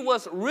 He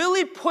was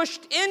really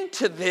pushed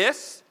into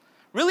this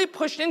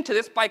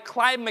by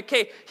Clive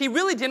McKay. He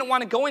really didn't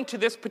want to go into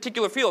this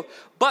particular field.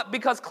 But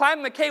because Clive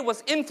McKay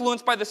was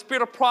influenced by the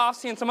spirit of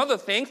prophecy and some other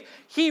things,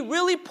 he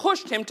really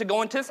pushed him to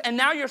go into this. And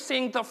now you're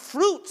seeing the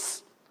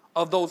fruits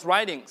of those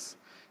writings.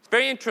 It's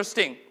very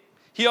interesting.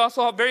 He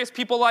also had various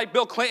people like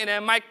Bill Clinton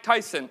and Mike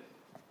Tyson.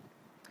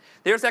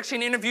 There's actually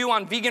an interview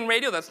on Vegan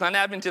Radio, that's not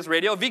Adventist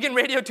Radio, Vegan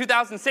Radio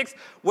 2006,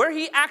 where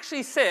he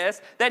actually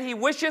says that he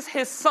wishes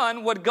his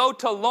son would go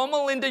to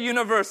Loma Linda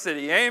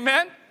University.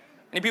 Amen?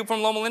 Any people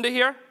from Loma Linda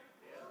here?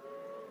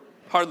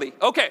 Hardly.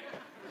 Okay.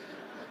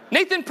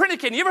 Nathan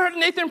Pritikin. You ever heard of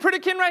Nathan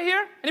Pritikin right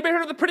here? Anybody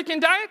heard of the Pritikin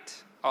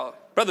diet? Oh,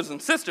 brothers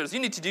and sisters, you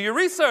need to do your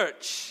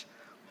research.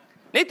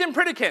 Nathan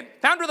Pritikin,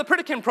 founder of the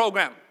Pritikin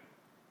program.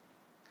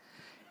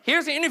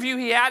 Here's an interview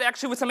he had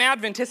actually with some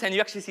Adventists, and you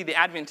actually see the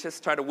Adventists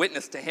try to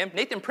witness to him.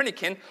 Nathan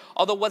Pritikin,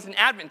 although was an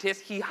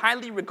Adventist, he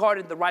highly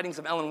regarded the writings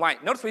of Ellen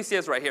White. Notice what he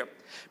says right here.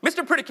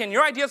 Mr. Pritikin,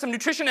 your ideas of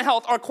nutrition and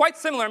health are quite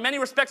similar in many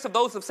respects of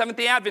those of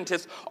Seventh-day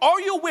Adventists. Are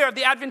you aware of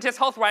the Adventist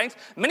health writings,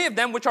 many of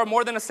them which are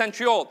more than a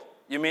century old?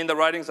 You mean the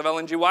writings of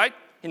Ellen G. White?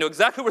 You know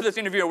exactly where this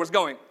interviewer was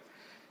going.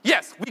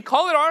 Yes, we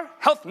call it our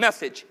health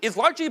message. It's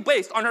largely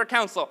based on her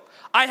counsel.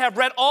 I have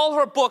read all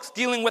her books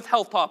dealing with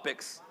health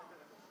topics.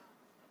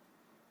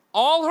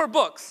 All her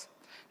books.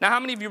 Now, how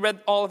many of you read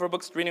all of her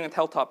books dealing with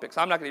health topics?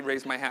 I'm not going to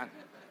raise my hand.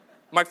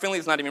 Mark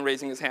Finley's not even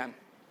raising his hand.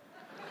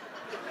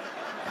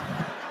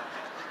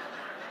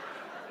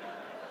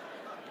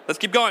 Let's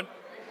keep going.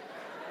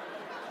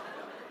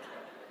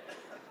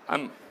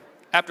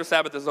 After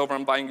Sabbath is over,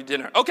 I'm buying you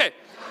dinner. Okay.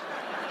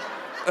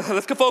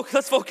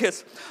 Let's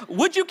focus.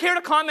 Would you care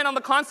to comment on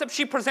the concept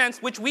she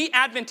presents, which we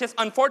Adventists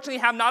unfortunately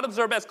have not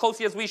observed as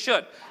closely as we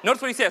should?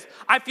 Notice what he says.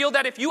 I feel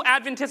that if you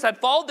Adventists had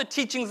followed the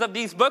teachings of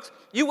these books,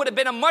 you would have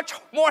been a much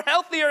more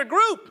healthier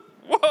group.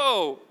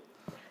 Whoa.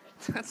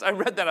 I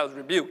read that, I was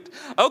rebuked.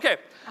 Okay.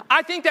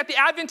 I think that the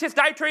Adventist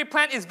dietary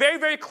plan is very,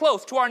 very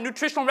close to our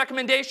nutritional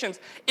recommendations.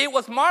 It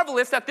was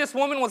marvelous that this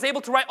woman was able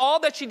to write all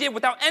that she did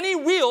without any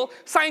real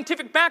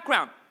scientific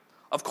background.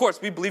 Of course,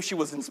 we believe she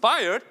was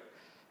inspired.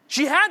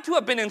 She had to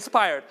have been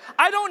inspired.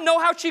 I don't know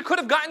how she could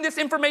have gotten this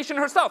information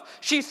herself.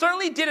 She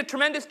certainly did a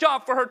tremendous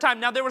job for her time.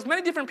 Now, there was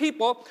many different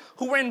people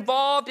who were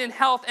involved in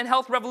health and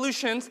health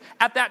revolutions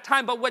at that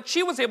time, but what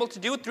she was able to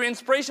do through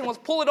inspiration was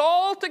pull it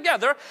all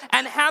together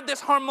and have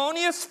this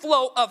harmonious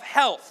flow of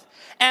health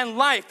and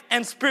life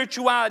and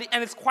spirituality,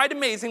 and it's quite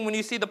amazing when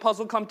you see the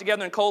puzzle come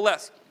together and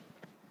coalesce.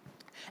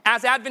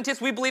 As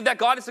Adventists, we believe that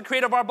God is the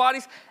creator of our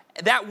bodies,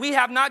 that we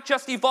have not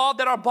just evolved,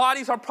 that our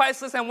bodies are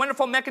priceless and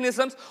wonderful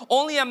mechanisms.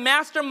 Only a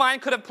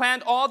mastermind could have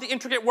planned all the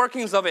intricate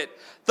workings of it.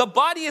 The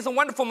body is a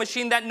wonderful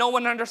machine that no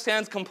one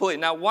understands completely.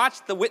 Now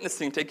watch the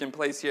witnessing taking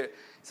place here.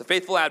 It's a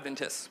faithful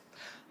Adventist.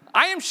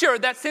 I am sure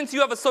that since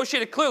you have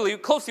associated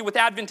closely with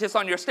Adventists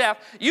on your staff,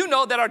 you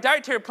know that our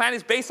dietary plan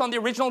is based on the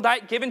original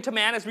diet given to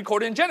man as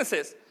recorded in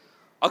Genesis.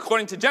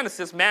 According to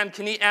Genesis, man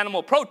can eat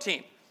animal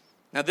protein.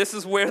 Now this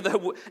is where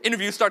the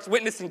interview starts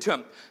witnessing to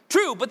him.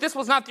 True, but this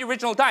was not the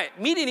original diet.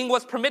 Meat eating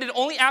was permitted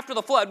only after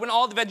the flood when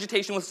all the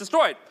vegetation was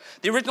destroyed.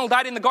 The original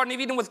diet in the Garden of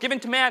Eden was given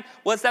to man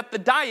was that the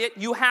diet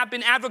you have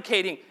been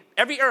advocating,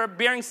 every herb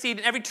bearing seed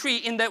and every tree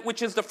in that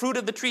which is the fruit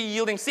of the tree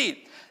yielding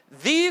seed.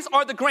 These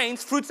are the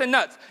grains, fruits, and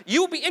nuts.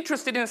 You'll be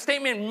interested in a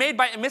statement made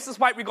by Mrs.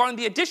 White regarding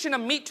the addition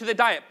of meat to the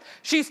diet.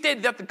 She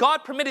stated that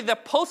God permitted the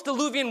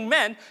post-diluvian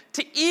men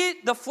to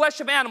eat the flesh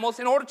of animals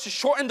in order to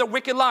shorten their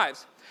wicked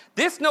lives.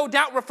 This no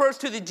doubt refers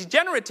to the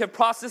degenerative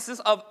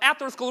processes of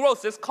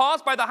atherosclerosis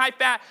caused by the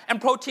high-fat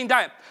and protein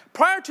diet.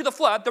 Prior to the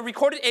flood, the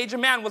recorded age of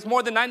man was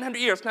more than 900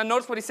 years. Now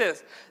notice what he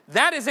says.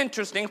 That is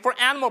interesting, for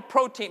animal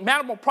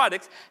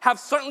products have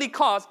certainly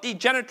caused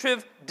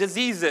degenerative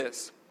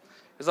diseases.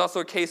 There's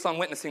also a case on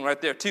witnessing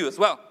right there too as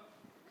well.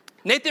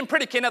 Nathan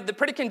Pritikin of the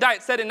Pritikin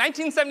Diet said in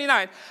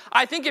 1979,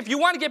 I think if you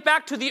want to get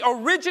back to the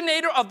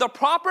originator of the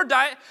proper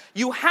diet,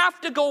 you have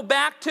to go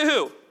back to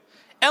who?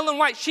 Ellen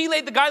White. She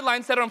laid the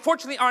guidelines that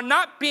unfortunately are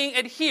not being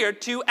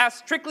adhered to as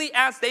strictly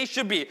as they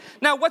should be.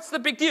 Now, what's the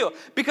big deal?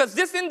 Because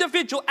this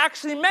individual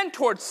actually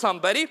mentored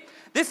somebody.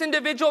 This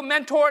individual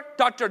mentored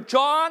Dr.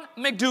 John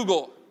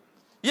McDougall.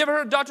 You ever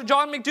heard of Dr.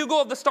 John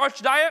McDougall of the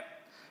Starch Diet?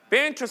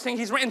 Very interesting.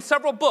 He's written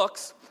several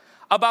books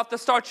about the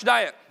starch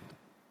diet.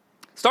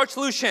 Starch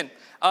Solution,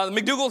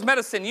 McDougall's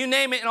Medicine, you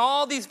name it, in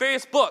all these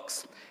various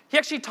books. He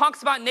actually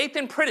talks about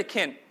Nathan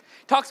Pritikin.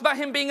 Talks about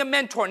him being a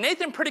mentor.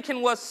 Nathan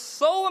Pritikin was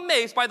so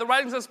amazed by the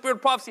writings of the Spirit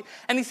of Prophecy,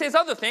 and he says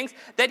other things,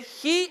 that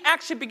he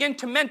actually began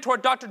to mentor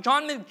Dr.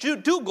 John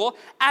McDougall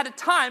at a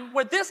time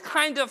where this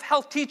kind of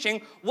health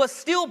teaching was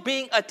still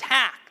being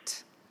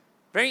attacked.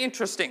 Very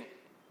interesting.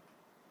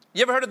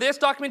 You ever heard of this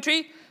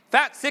documentary?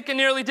 Fat, Sick, and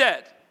Nearly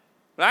Dead.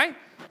 Right?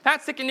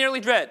 Fat, Sick, and Nearly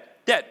Dead.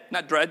 Dead.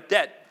 Not dread,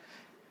 dead.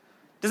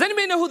 Does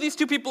anybody know who these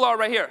two people are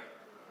right here?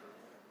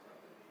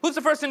 Who's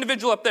the first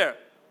individual up there?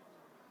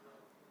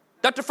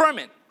 Dr.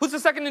 Furman. Who's the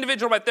second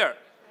individual right there?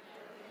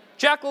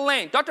 Jack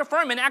LaLanne. Dr.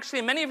 Furman, actually,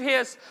 in many of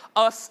his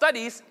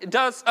studies,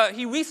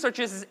 he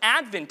researches as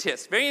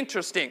Adventist. Very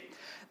interesting.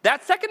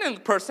 That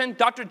second person,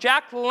 Dr.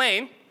 Jack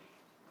LaLanne,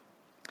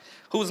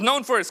 who was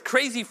known for his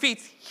crazy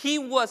feats, he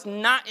was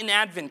not an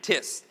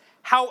Adventist.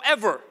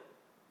 However,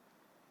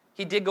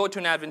 he did go to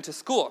an Adventist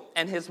school,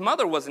 and his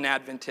mother was an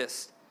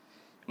Adventist.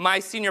 My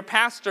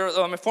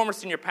former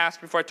senior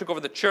pastor, before I took over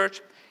the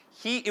church,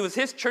 it was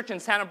his church in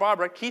Santa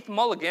Barbara, Keith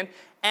Mulligan,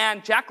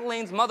 and Jack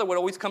LaLanne's mother would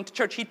always come to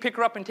church. He'd pick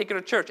her up and take her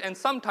to church, and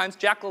sometimes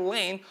Jack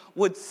LaLanne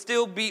would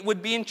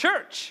be in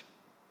church.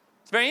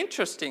 It's very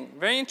interesting,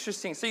 very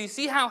interesting. So you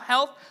see how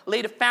health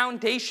laid a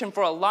foundation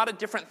for a lot of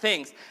different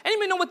things.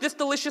 Anybody know what this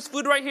delicious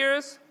food right here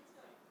is?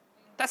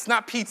 That's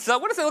not pizza.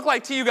 What does it look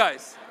like to you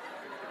guys?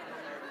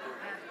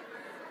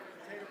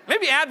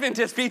 Maybe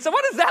Adventist pizza.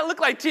 What does that look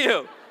like to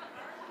you?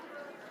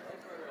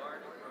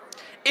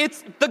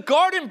 It's the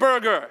Garden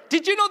Burger.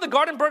 Did you know the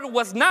Garden Burger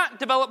was not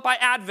developed by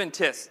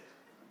Adventists?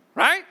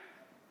 Right?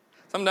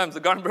 Sometimes the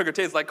Garden Burger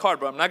tastes like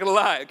cardboard. I'm not going to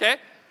lie, okay?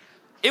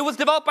 It was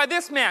developed by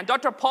this man,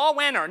 Dr. Paul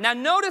Wanner. Now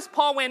notice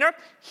Paul Wanner,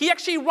 he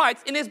actually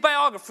writes in his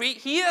biography,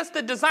 he is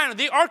the designer,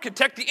 the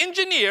architect, the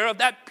engineer of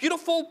that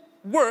beautiful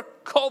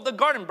work called the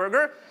Garden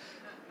Burger.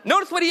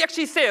 Notice what he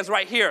actually says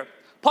right here.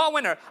 Paul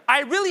Wanner, I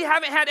really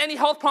haven't had any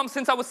health problems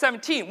since I was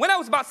 17. When I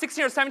was about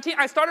 16 or 17,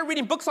 I started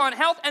reading books on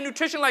health and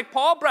nutrition like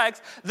Paul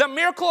Bragg's The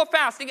Miracle of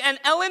Fasting and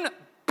Ellen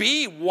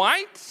B.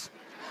 White,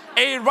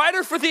 a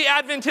writer for the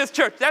Adventist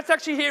Church. That's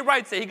actually he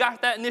writes it. He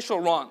got that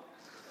initial wrong,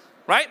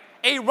 right?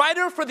 A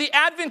writer for the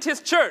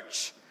Adventist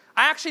Church.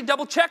 I actually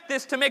double-checked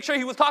this to make sure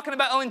he was talking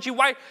about Ellen G.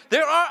 White.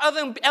 There are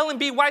other Ellen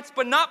B. Whites,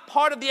 but not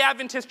part of the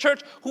Adventist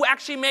Church, who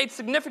actually made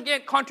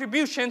significant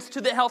contributions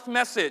to the health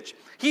message.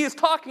 He is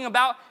talking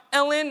about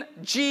Ellen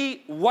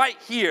G. White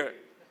here.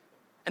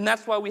 And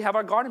that's why we have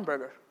our Garden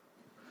Burger.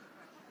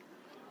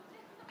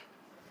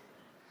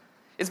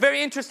 It's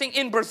very interesting.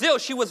 In Brazil,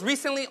 she was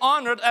recently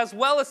honored, as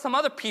well as some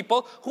other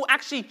people who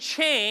actually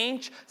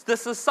changed the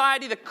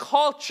society, the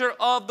culture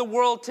of the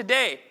world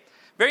today.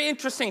 Very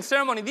interesting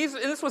ceremony.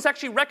 This was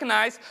actually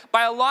recognized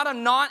by a lot of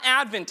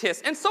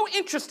non-Adventists. And so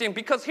interesting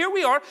because here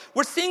we are,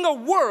 we're seeing a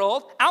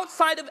world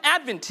outside of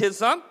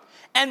Adventism,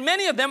 and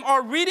many of them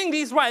are reading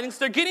these writings.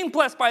 They're getting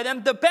blessed by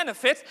them, the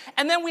benefits.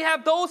 And then we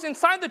have those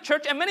inside the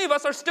church, and many of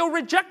us are still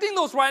rejecting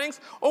those writings,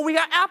 or we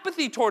got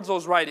apathy towards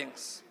those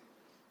writings.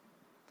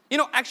 You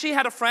know, actually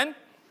had a friend.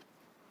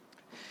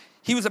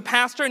 He was a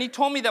pastor, and he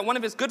told me that one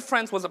of his good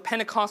friends was a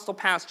Pentecostal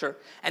pastor.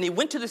 And he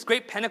went to this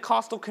great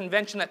Pentecostal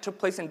convention that took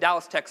place in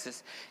Dallas,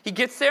 Texas. He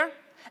gets there,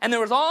 And there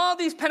was all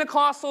these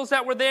Pentecostals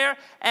that were there,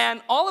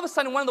 and all of a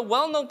sudden, one of the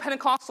well-known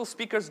Pentecostal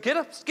speakers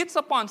gets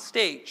up on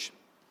stage.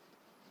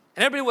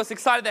 And everybody was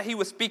excited that he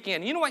was speaking.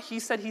 And you know what he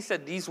said? He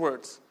said these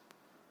words: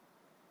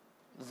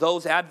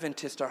 "Those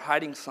Adventists are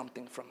hiding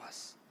something from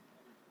us."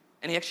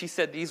 And he actually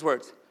said these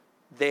words: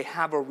 "They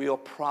have a real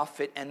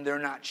prophet, and they're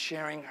not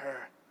sharing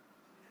her."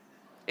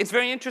 It's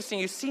very interesting.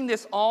 You've seen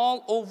this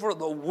all over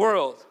the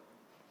world.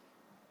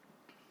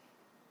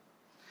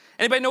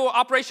 Anybody know what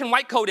Operation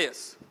White Coat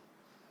is?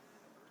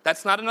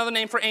 That's not another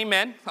name for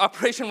amen.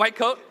 Operation White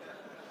Coat.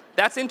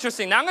 That's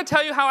interesting. Now I'm going to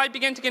tell you how I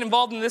began to get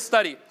involved in this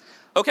study.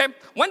 Okay?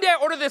 One day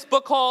I ordered this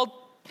book called,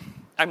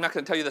 I'm not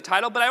going to tell you the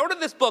title, but I ordered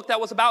this book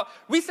that was about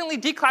recently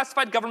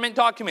declassified government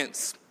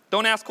documents.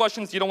 Don't ask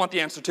questions you don't want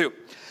the answer to.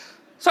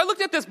 So I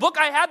looked at this book.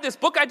 I had this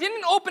book. I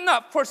didn't open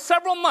up for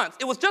several months.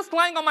 It was just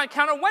lying on my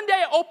counter. One day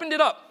I opened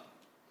it up.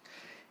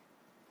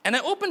 And I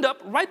opened up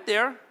right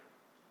there,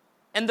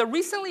 and the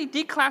recently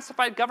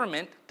declassified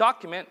government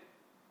document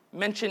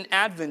mentioned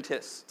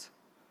Adventist.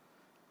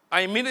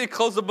 I immediately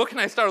closed the book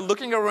and I started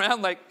looking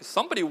around like, is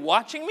somebody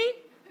watching me?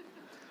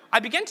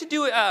 I began to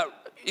do an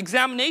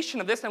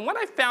examination of this, and what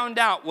I found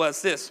out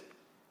was this.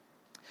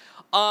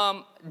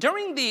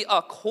 During the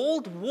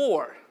Cold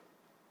War,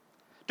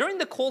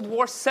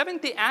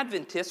 Seventh-day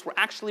Adventists were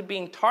actually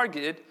being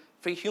targeted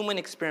for human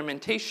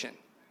experimentation.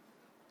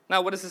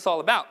 Now, what is this all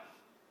about?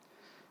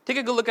 Take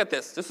a good look at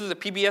this. This is a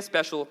PBS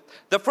special.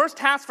 The first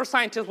task for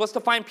scientists was to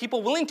find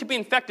people willing to be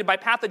infected by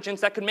pathogens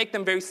that could make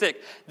them very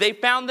sick. They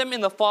found them in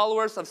the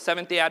followers of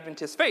Seventh-day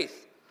Adventist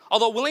faith.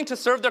 Although willing to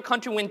serve their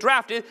country when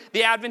drafted,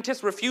 the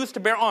Adventists refused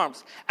to bear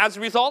arms. As a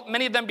result,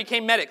 many of them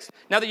became medics.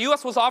 Now, the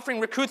U.S. was offering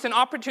recruits an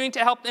opportunity to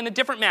help in a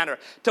different manner,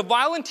 to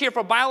volunteer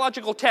for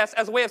biological tests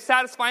as a way of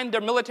satisfying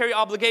their military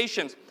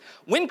obligations.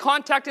 When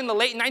contacted in the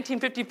late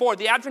 1954,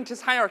 the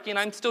Adventist hierarchy, and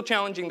I'm still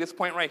challenging this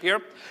point right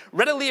here,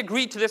 readily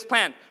agreed to this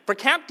plan. For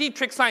Camp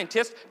Dietrich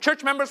scientists,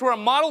 church members were a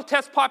model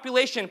test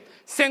population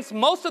since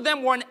most of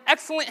them were in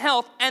excellent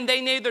health and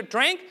they neither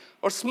drank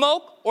or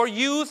smoked or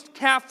used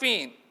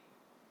caffeine.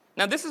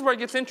 Now, this is where it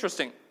gets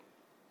interesting.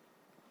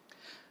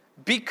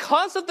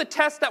 Because of the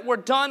tests that were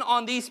done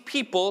on these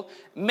people,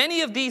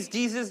 many of these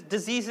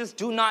diseases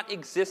do not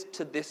exist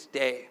to this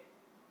day.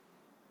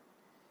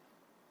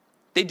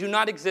 They do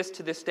not exist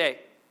to this day.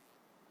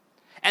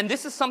 And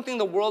this is something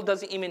the world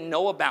doesn't even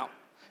know about.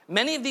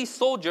 Many of these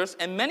soldiers,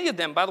 and many of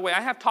them, by the way,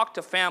 I have talked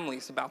to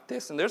families about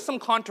this, and there's some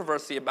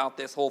controversy about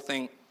this whole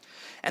thing.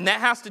 And that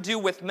has to do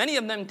with many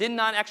of them did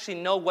not actually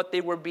know what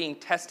they were being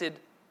tested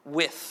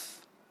with.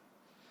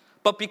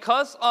 But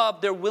because of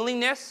their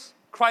willingness,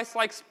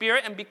 Christ-like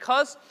spirit, and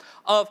because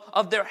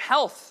of their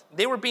health,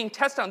 they were being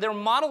tested on. They were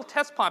model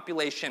test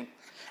population.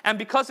 And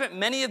because of it,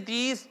 many of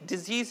these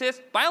diseases,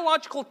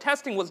 biological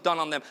testing was done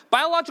on them.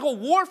 Biological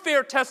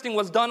warfare testing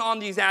was done on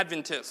these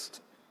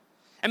Adventists.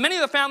 And many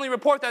of the family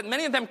report that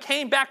many of them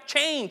came back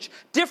changed,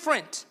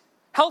 different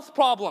health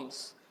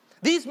problems.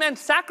 These men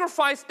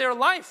sacrificed their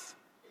life.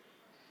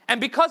 And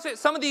because of it,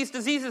 some of these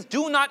diseases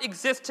do not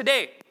exist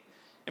today.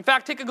 In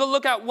fact, take a good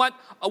look at what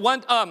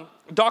one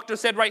doctor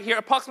said right here.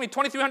 Approximately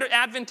 2,300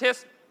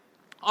 Adventist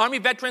Army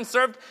veterans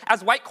served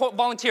as white coat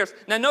volunteers.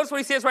 Now notice what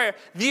he says right here.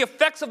 The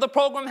effects of the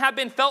program have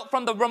been felt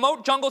from the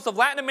remote jungles of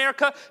Latin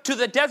America to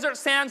the desert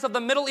sands of the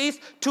Middle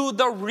East to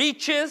the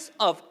reaches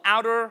of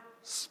outer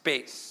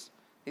space.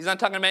 He's not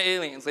talking about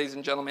aliens, ladies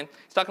and gentlemen.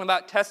 He's talking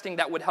about testing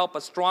that would help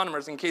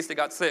astronomers in case they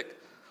got sick.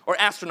 Or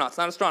astronauts,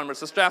 not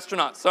astronomers, just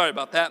astronauts. Sorry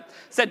about that.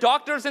 Said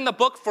doctors in the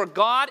book For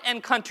God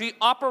and Country,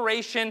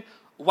 Operation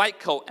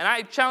White Coat. And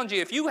I challenge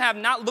you, if you have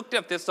not looked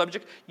at this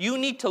subject, you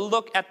need to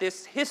look at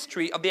this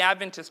history of the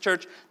Adventist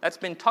church that's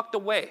been tucked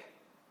away.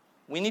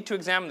 We need to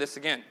examine this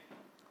again.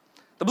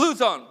 The Blue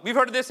Zone. We've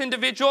heard of this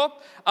individual,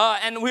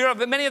 and we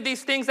heard of many of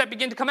these things that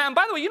begin to come out. And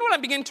by the way, you know what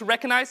I'm beginning to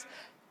recognize?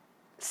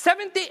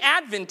 Seventh-day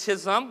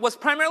Adventism was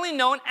primarily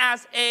known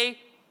as a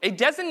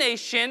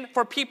designation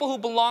for people who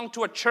belong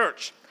to a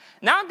church.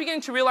 Now I'm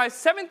beginning to realize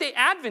Seventh-day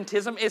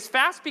Adventism is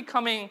fast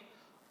becoming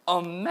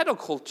a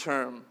medical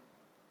term.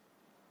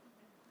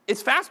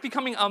 It's fast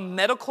becoming a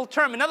medical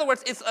term. In other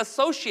words, it's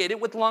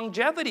associated with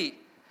longevity.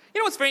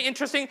 You know what's very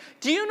interesting?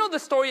 Do you know the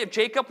story of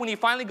Jacob when he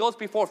finally goes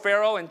before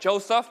Pharaoh and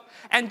Joseph?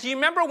 And do you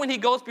remember when he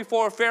goes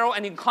before Pharaoh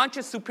and in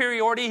conscious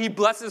superiority, he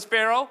blesses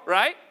Pharaoh,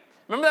 right?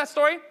 Remember that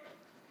story?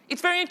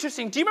 It's very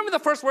interesting. Do you remember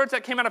the first words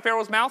that came out of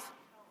Pharaoh's mouth?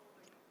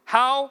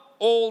 How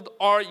old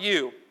are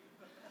you?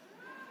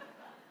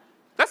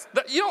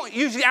 You don't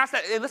usually ask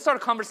that. Hey, let's start a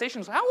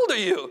conversation. How old are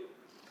you?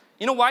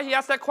 You know why he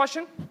asked that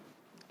question?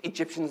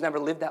 Egyptians never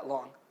lived that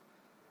long.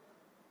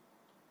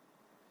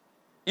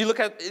 You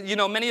look at,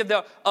 many of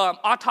the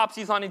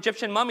autopsies on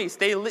Egyptian mummies.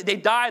 They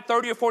died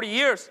 30 or 40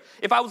 years.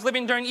 If I was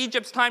living during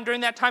Egypt's time,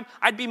 during that time,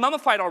 I'd be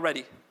mummified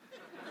already.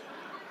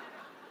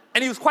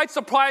 And he was quite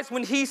surprised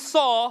when he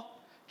saw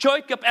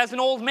Jacob as an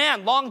old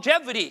man.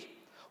 Longevity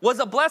was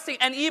a blessing.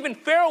 And even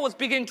Pharaoh was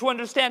beginning to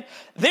understand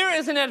there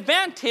is an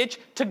advantage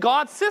to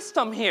God's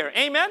system here.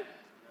 Amen?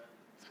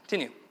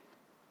 Continue.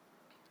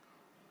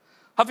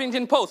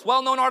 Huffington Post,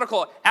 well-known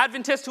article.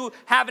 Adventists who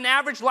have an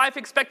average life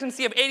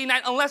expectancy of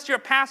 89, unless you're a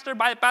pastor.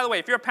 By the way,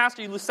 if you're a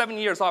pastor, you lose 7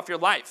 years off your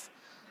life.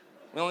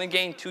 We only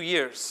gain 2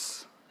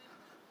 years.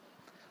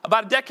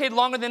 About a decade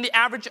longer than the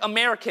average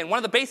American. One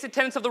of the basic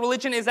tenets of the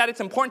religion is that it's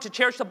important to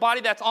cherish the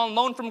body that's on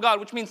loan from God,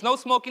 which means no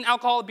smoking,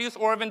 alcohol abuse,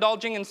 or of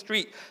indulging in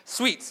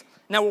sweets.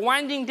 Now we're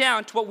winding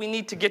down to what we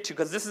need to get to,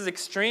 because this is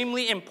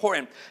extremely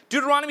important.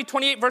 Deuteronomy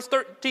 28 verse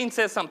 13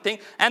 says something,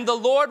 and the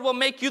Lord will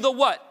make you the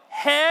what?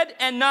 Head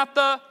and not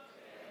the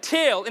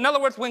tail. In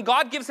other words, when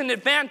God gives an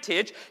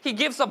advantage, he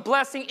gives a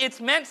blessing.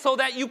 It's meant so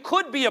that you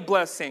could be a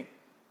blessing.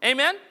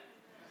 Amen?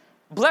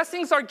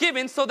 Blessings are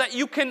given so that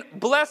you can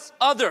bless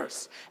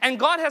others. And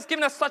God has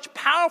given us such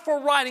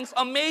powerful writings,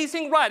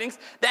 amazing writings,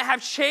 that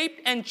have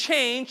shaped and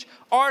changed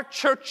our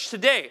church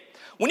today.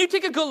 When you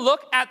take a good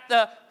look at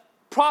the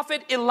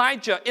prophet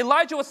Elijah.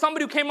 Elijah was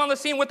somebody who came on the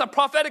scene with a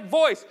prophetic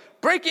voice,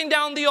 breaking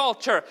down the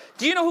altar.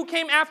 Do you know who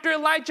came after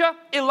Elijah?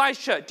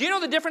 Elisha. Do you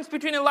know the difference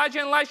between Elijah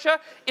and Elisha?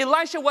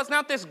 Elisha was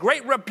not this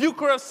great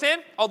rebuker of sin,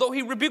 although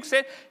he rebuked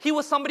sin. He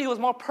was somebody who was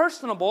more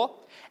personable,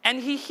 and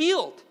he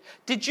healed.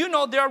 Did you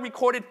know there are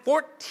recorded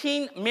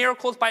 14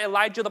 miracles by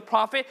Elijah the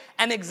prophet,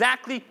 and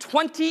exactly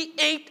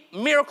 28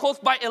 miracles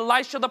by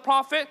Elisha the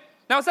prophet?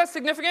 Now, is that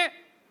significant?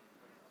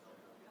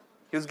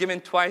 He was given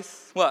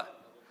twice, what?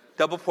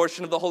 Double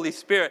portion of the Holy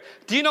Spirit.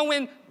 Do you know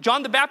when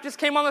John the Baptist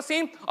came on the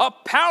scene? A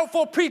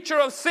powerful preacher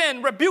of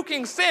sin,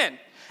 rebuking sin.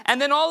 And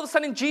then all of a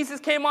sudden Jesus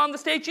came on the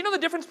stage. You know the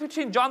difference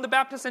between John the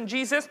Baptist and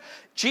Jesus?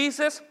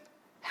 Jesus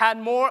had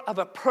more of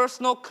a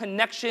personal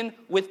connection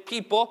with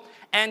people,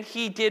 and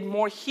he did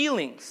more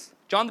healings.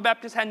 John the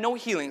Baptist had no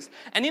healings.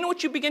 And you know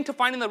what you begin to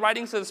find in the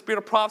writings of the Spirit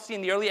of Prophecy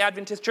in the early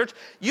Adventist church?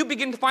 You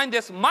begin to find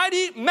this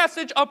mighty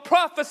message of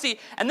prophecy.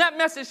 And that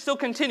message still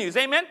continues.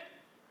 Amen?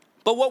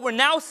 But what we're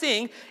now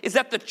seeing is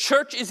that the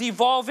church is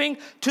evolving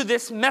to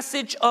this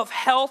message of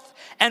health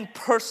and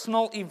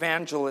personal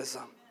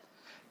evangelism.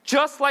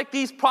 Just like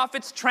these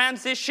prophets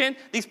transition,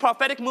 these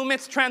prophetic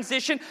movements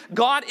transition,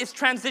 God is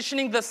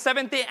transitioning the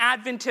Seventh-day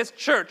Adventist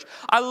church.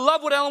 I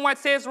love what Ellen White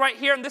says right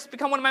here, and this has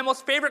become one of my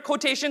most favorite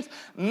quotations.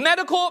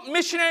 Medical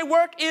missionary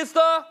work is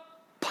the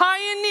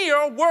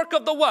pioneer work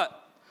of the what?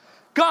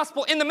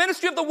 Gospel. In the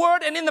ministry of the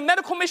word and in the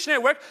medical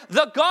missionary work,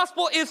 the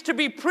gospel is to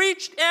be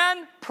preached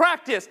and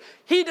practiced.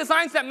 He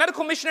designs that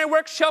medical missionary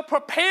work shall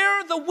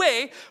prepare the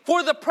way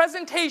for the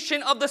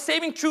presentation of the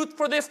saving truth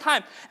for this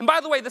time. And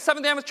by the way, the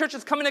Seventh-day Adventist Church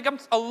is coming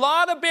against a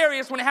lot of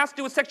barriers when it has to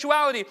do with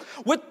sexuality,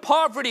 with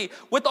poverty,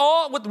 with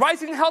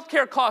rising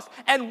healthcare costs.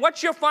 And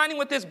what you're finding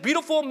with this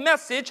beautiful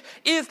message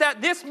is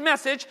that this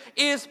message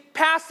is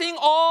passing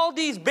all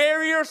these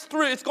barriers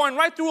through. It's going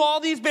right through all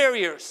these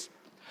barriers.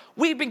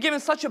 We've been given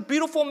such a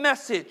beautiful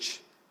message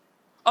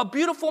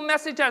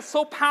that's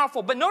so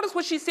powerful. But notice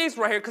what she says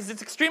right here, because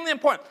it's extremely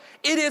important.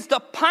 It is the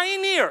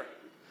pioneer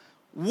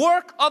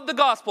work of the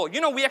gospel. You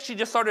know, we actually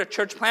just started a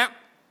church plant.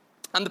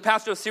 I'm the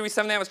pastor of Series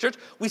 7 Adventist Church.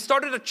 We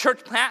started a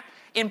church plant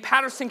in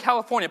Patterson,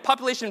 California,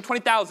 population of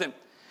 20,000.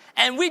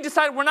 And we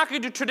decided we're not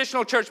going to do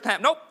traditional church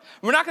plant. Nope.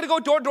 We're not going to go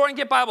door to door and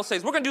get Bible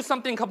studies. We're going to do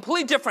something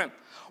completely different.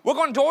 We're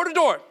going door to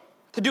door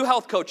to do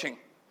health coaching.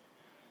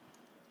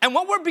 And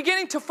what we're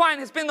beginning to find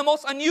has been the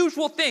most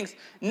unusual things.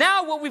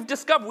 Now what we've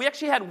discovered, we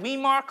actually had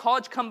Weimar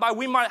College come by,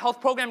 Weimar Health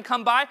Program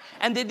come by,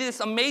 and they did this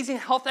amazing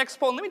health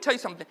expo. And let me tell you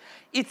something.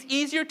 It's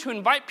easier to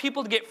invite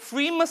people to get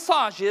free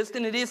massages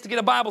than it is to get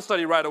a Bible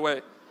study right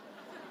away.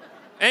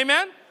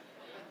 Amen?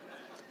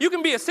 You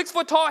can be a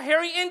 6-foot-tall,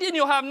 hairy Indian.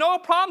 You'll have no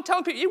problem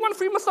telling people, you want a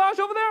free massage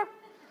over there?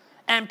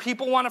 And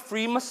people want a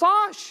free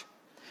massage.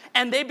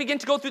 And they begin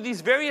to go through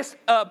these various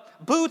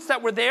booths that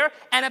were there.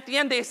 And at the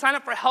end, they sign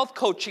up for health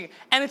coaching.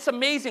 And it's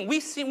amazing.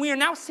 We are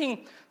now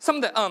seeing some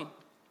of the,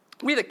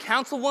 we had a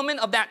councilwoman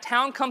of that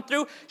town come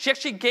through. She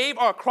actually gave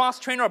our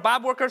cross-trainer, our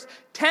Bible workers,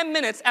 10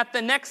 minutes at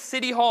the next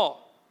city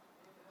hall.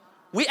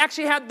 We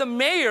actually had the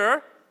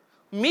mayor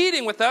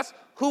meeting with us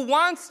who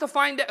wants to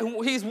find out,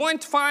 he's willing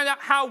to find out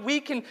how we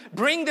can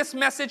bring this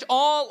message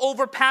all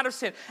over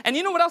Patterson. And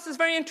you know what else is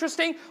very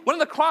interesting? One of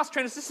the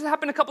cross-trainers, this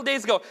happened a couple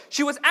days ago,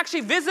 she was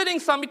actually visiting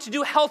somebody to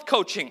do health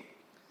coaching.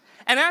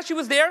 And as she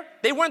was there,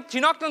 she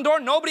knocked on the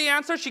door, nobody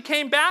answered, she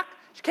came back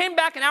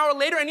an hour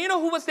later, and you know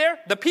who was there?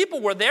 The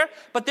people were there,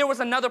 but there was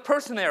another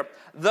person there.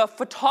 The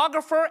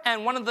photographer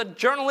and one of the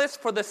journalists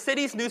for the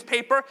city's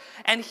newspaper,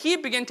 and he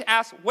began to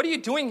ask, what are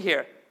you doing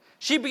here?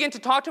 She began to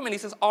talk to him, and he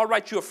says, I'll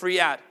write you a free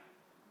ad.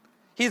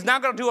 He's now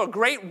going to do a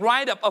great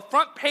write-up, a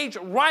front-page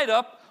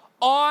write-up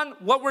on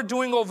what we're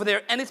doing over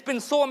there. And it's been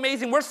so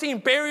amazing. We're seeing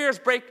barriers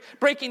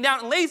breaking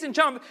down. And ladies and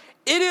gentlemen,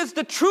 it is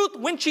the truth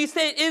when she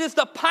said it is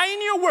the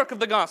pioneer work of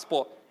the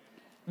gospel.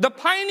 The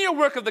pioneer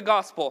work of the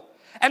gospel.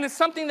 And it's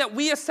something that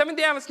we as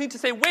Seventh-day Adventists need to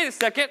say, wait a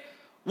second,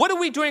 what are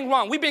we doing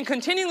wrong? We've been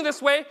continuing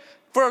this way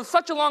for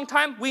such a long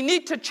time. We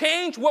need to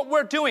change what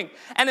we're doing.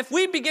 And if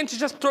we begin to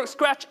just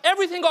scratch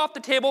everything off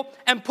the table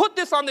and put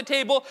this on the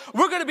table,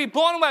 we're going to be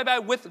blown away by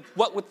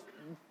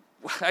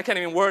I can't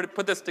even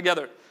put this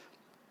together,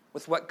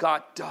 with what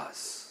God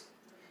does.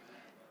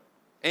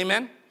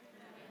 Amen?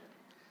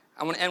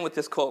 I want to end with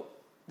this quote.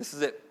 This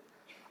is it.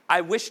 I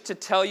wish to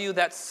tell you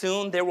that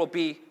soon there will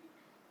be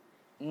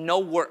no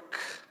work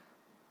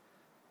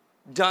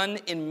done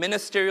in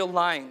ministerial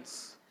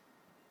lines,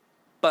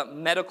 but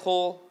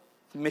medical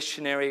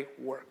missionary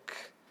work.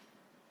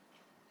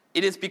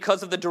 It is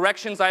because of the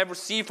directions I have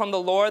received from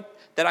the Lord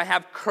that I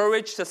have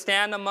courage to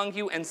stand among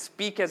you and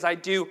speak as I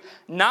do,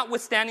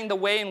 notwithstanding the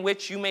way in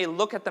which you may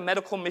look at the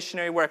medical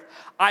missionary work.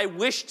 I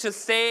wish to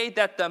say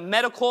that the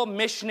medical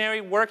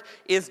missionary work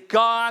is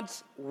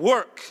God's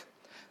work.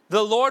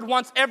 The Lord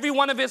wants every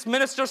one of his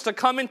ministers to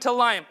come into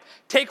line.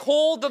 Take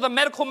hold of the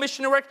medical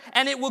missionary work,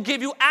 and it will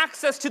give you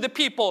access to the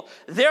people.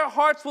 Their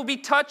hearts will be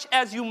touched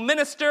as you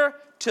minister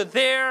to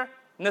their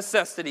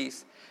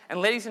necessities. And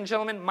ladies and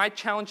gentlemen, my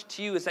challenge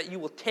to you is that you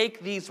will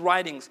take these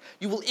writings,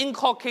 you will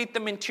inculcate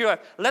them into your life.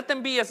 Let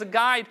them be as a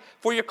guide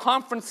for your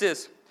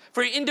conferences,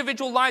 for your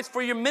individual lives,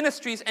 for your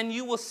ministries, and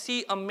you will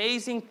see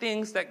amazing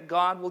things that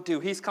God will do.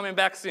 He's coming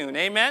back soon.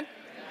 Amen? Amen.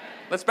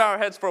 Let's bow our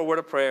heads for a word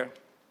of prayer.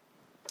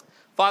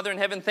 Father in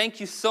heaven, thank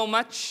you so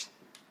much.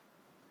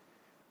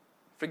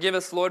 Forgive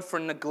us, Lord, for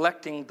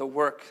neglecting the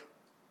work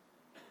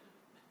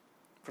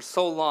for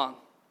so long.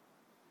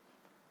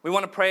 We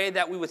want to pray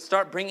that we would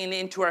start bringing it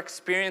into our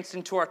experience,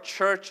 into our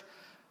church,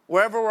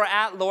 wherever we're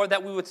at, Lord,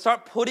 that we would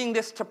start putting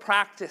this to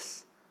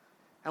practice.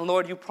 And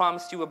Lord, you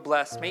promised you would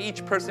bless. May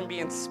each person be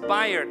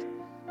inspired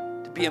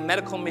to be a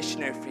medical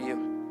missionary for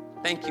you.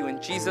 Thank you.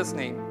 In Jesus'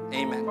 name,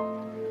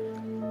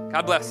 amen.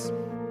 God bless.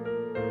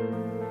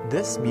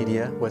 This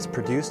media was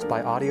produced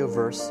by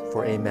Audioverse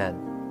for Amen,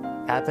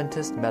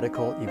 Adventist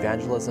Medical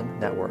Evangelism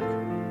Network.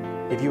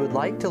 If you would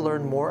like to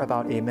learn more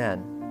about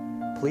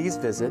Amen, please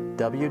visit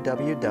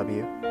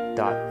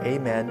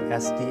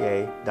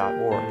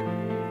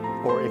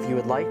www.amensda.org. Or if you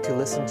would like to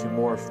listen to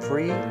more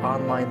free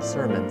online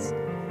sermons,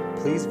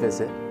 please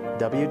visit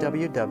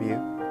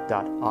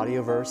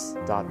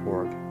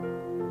www.audioverse.org.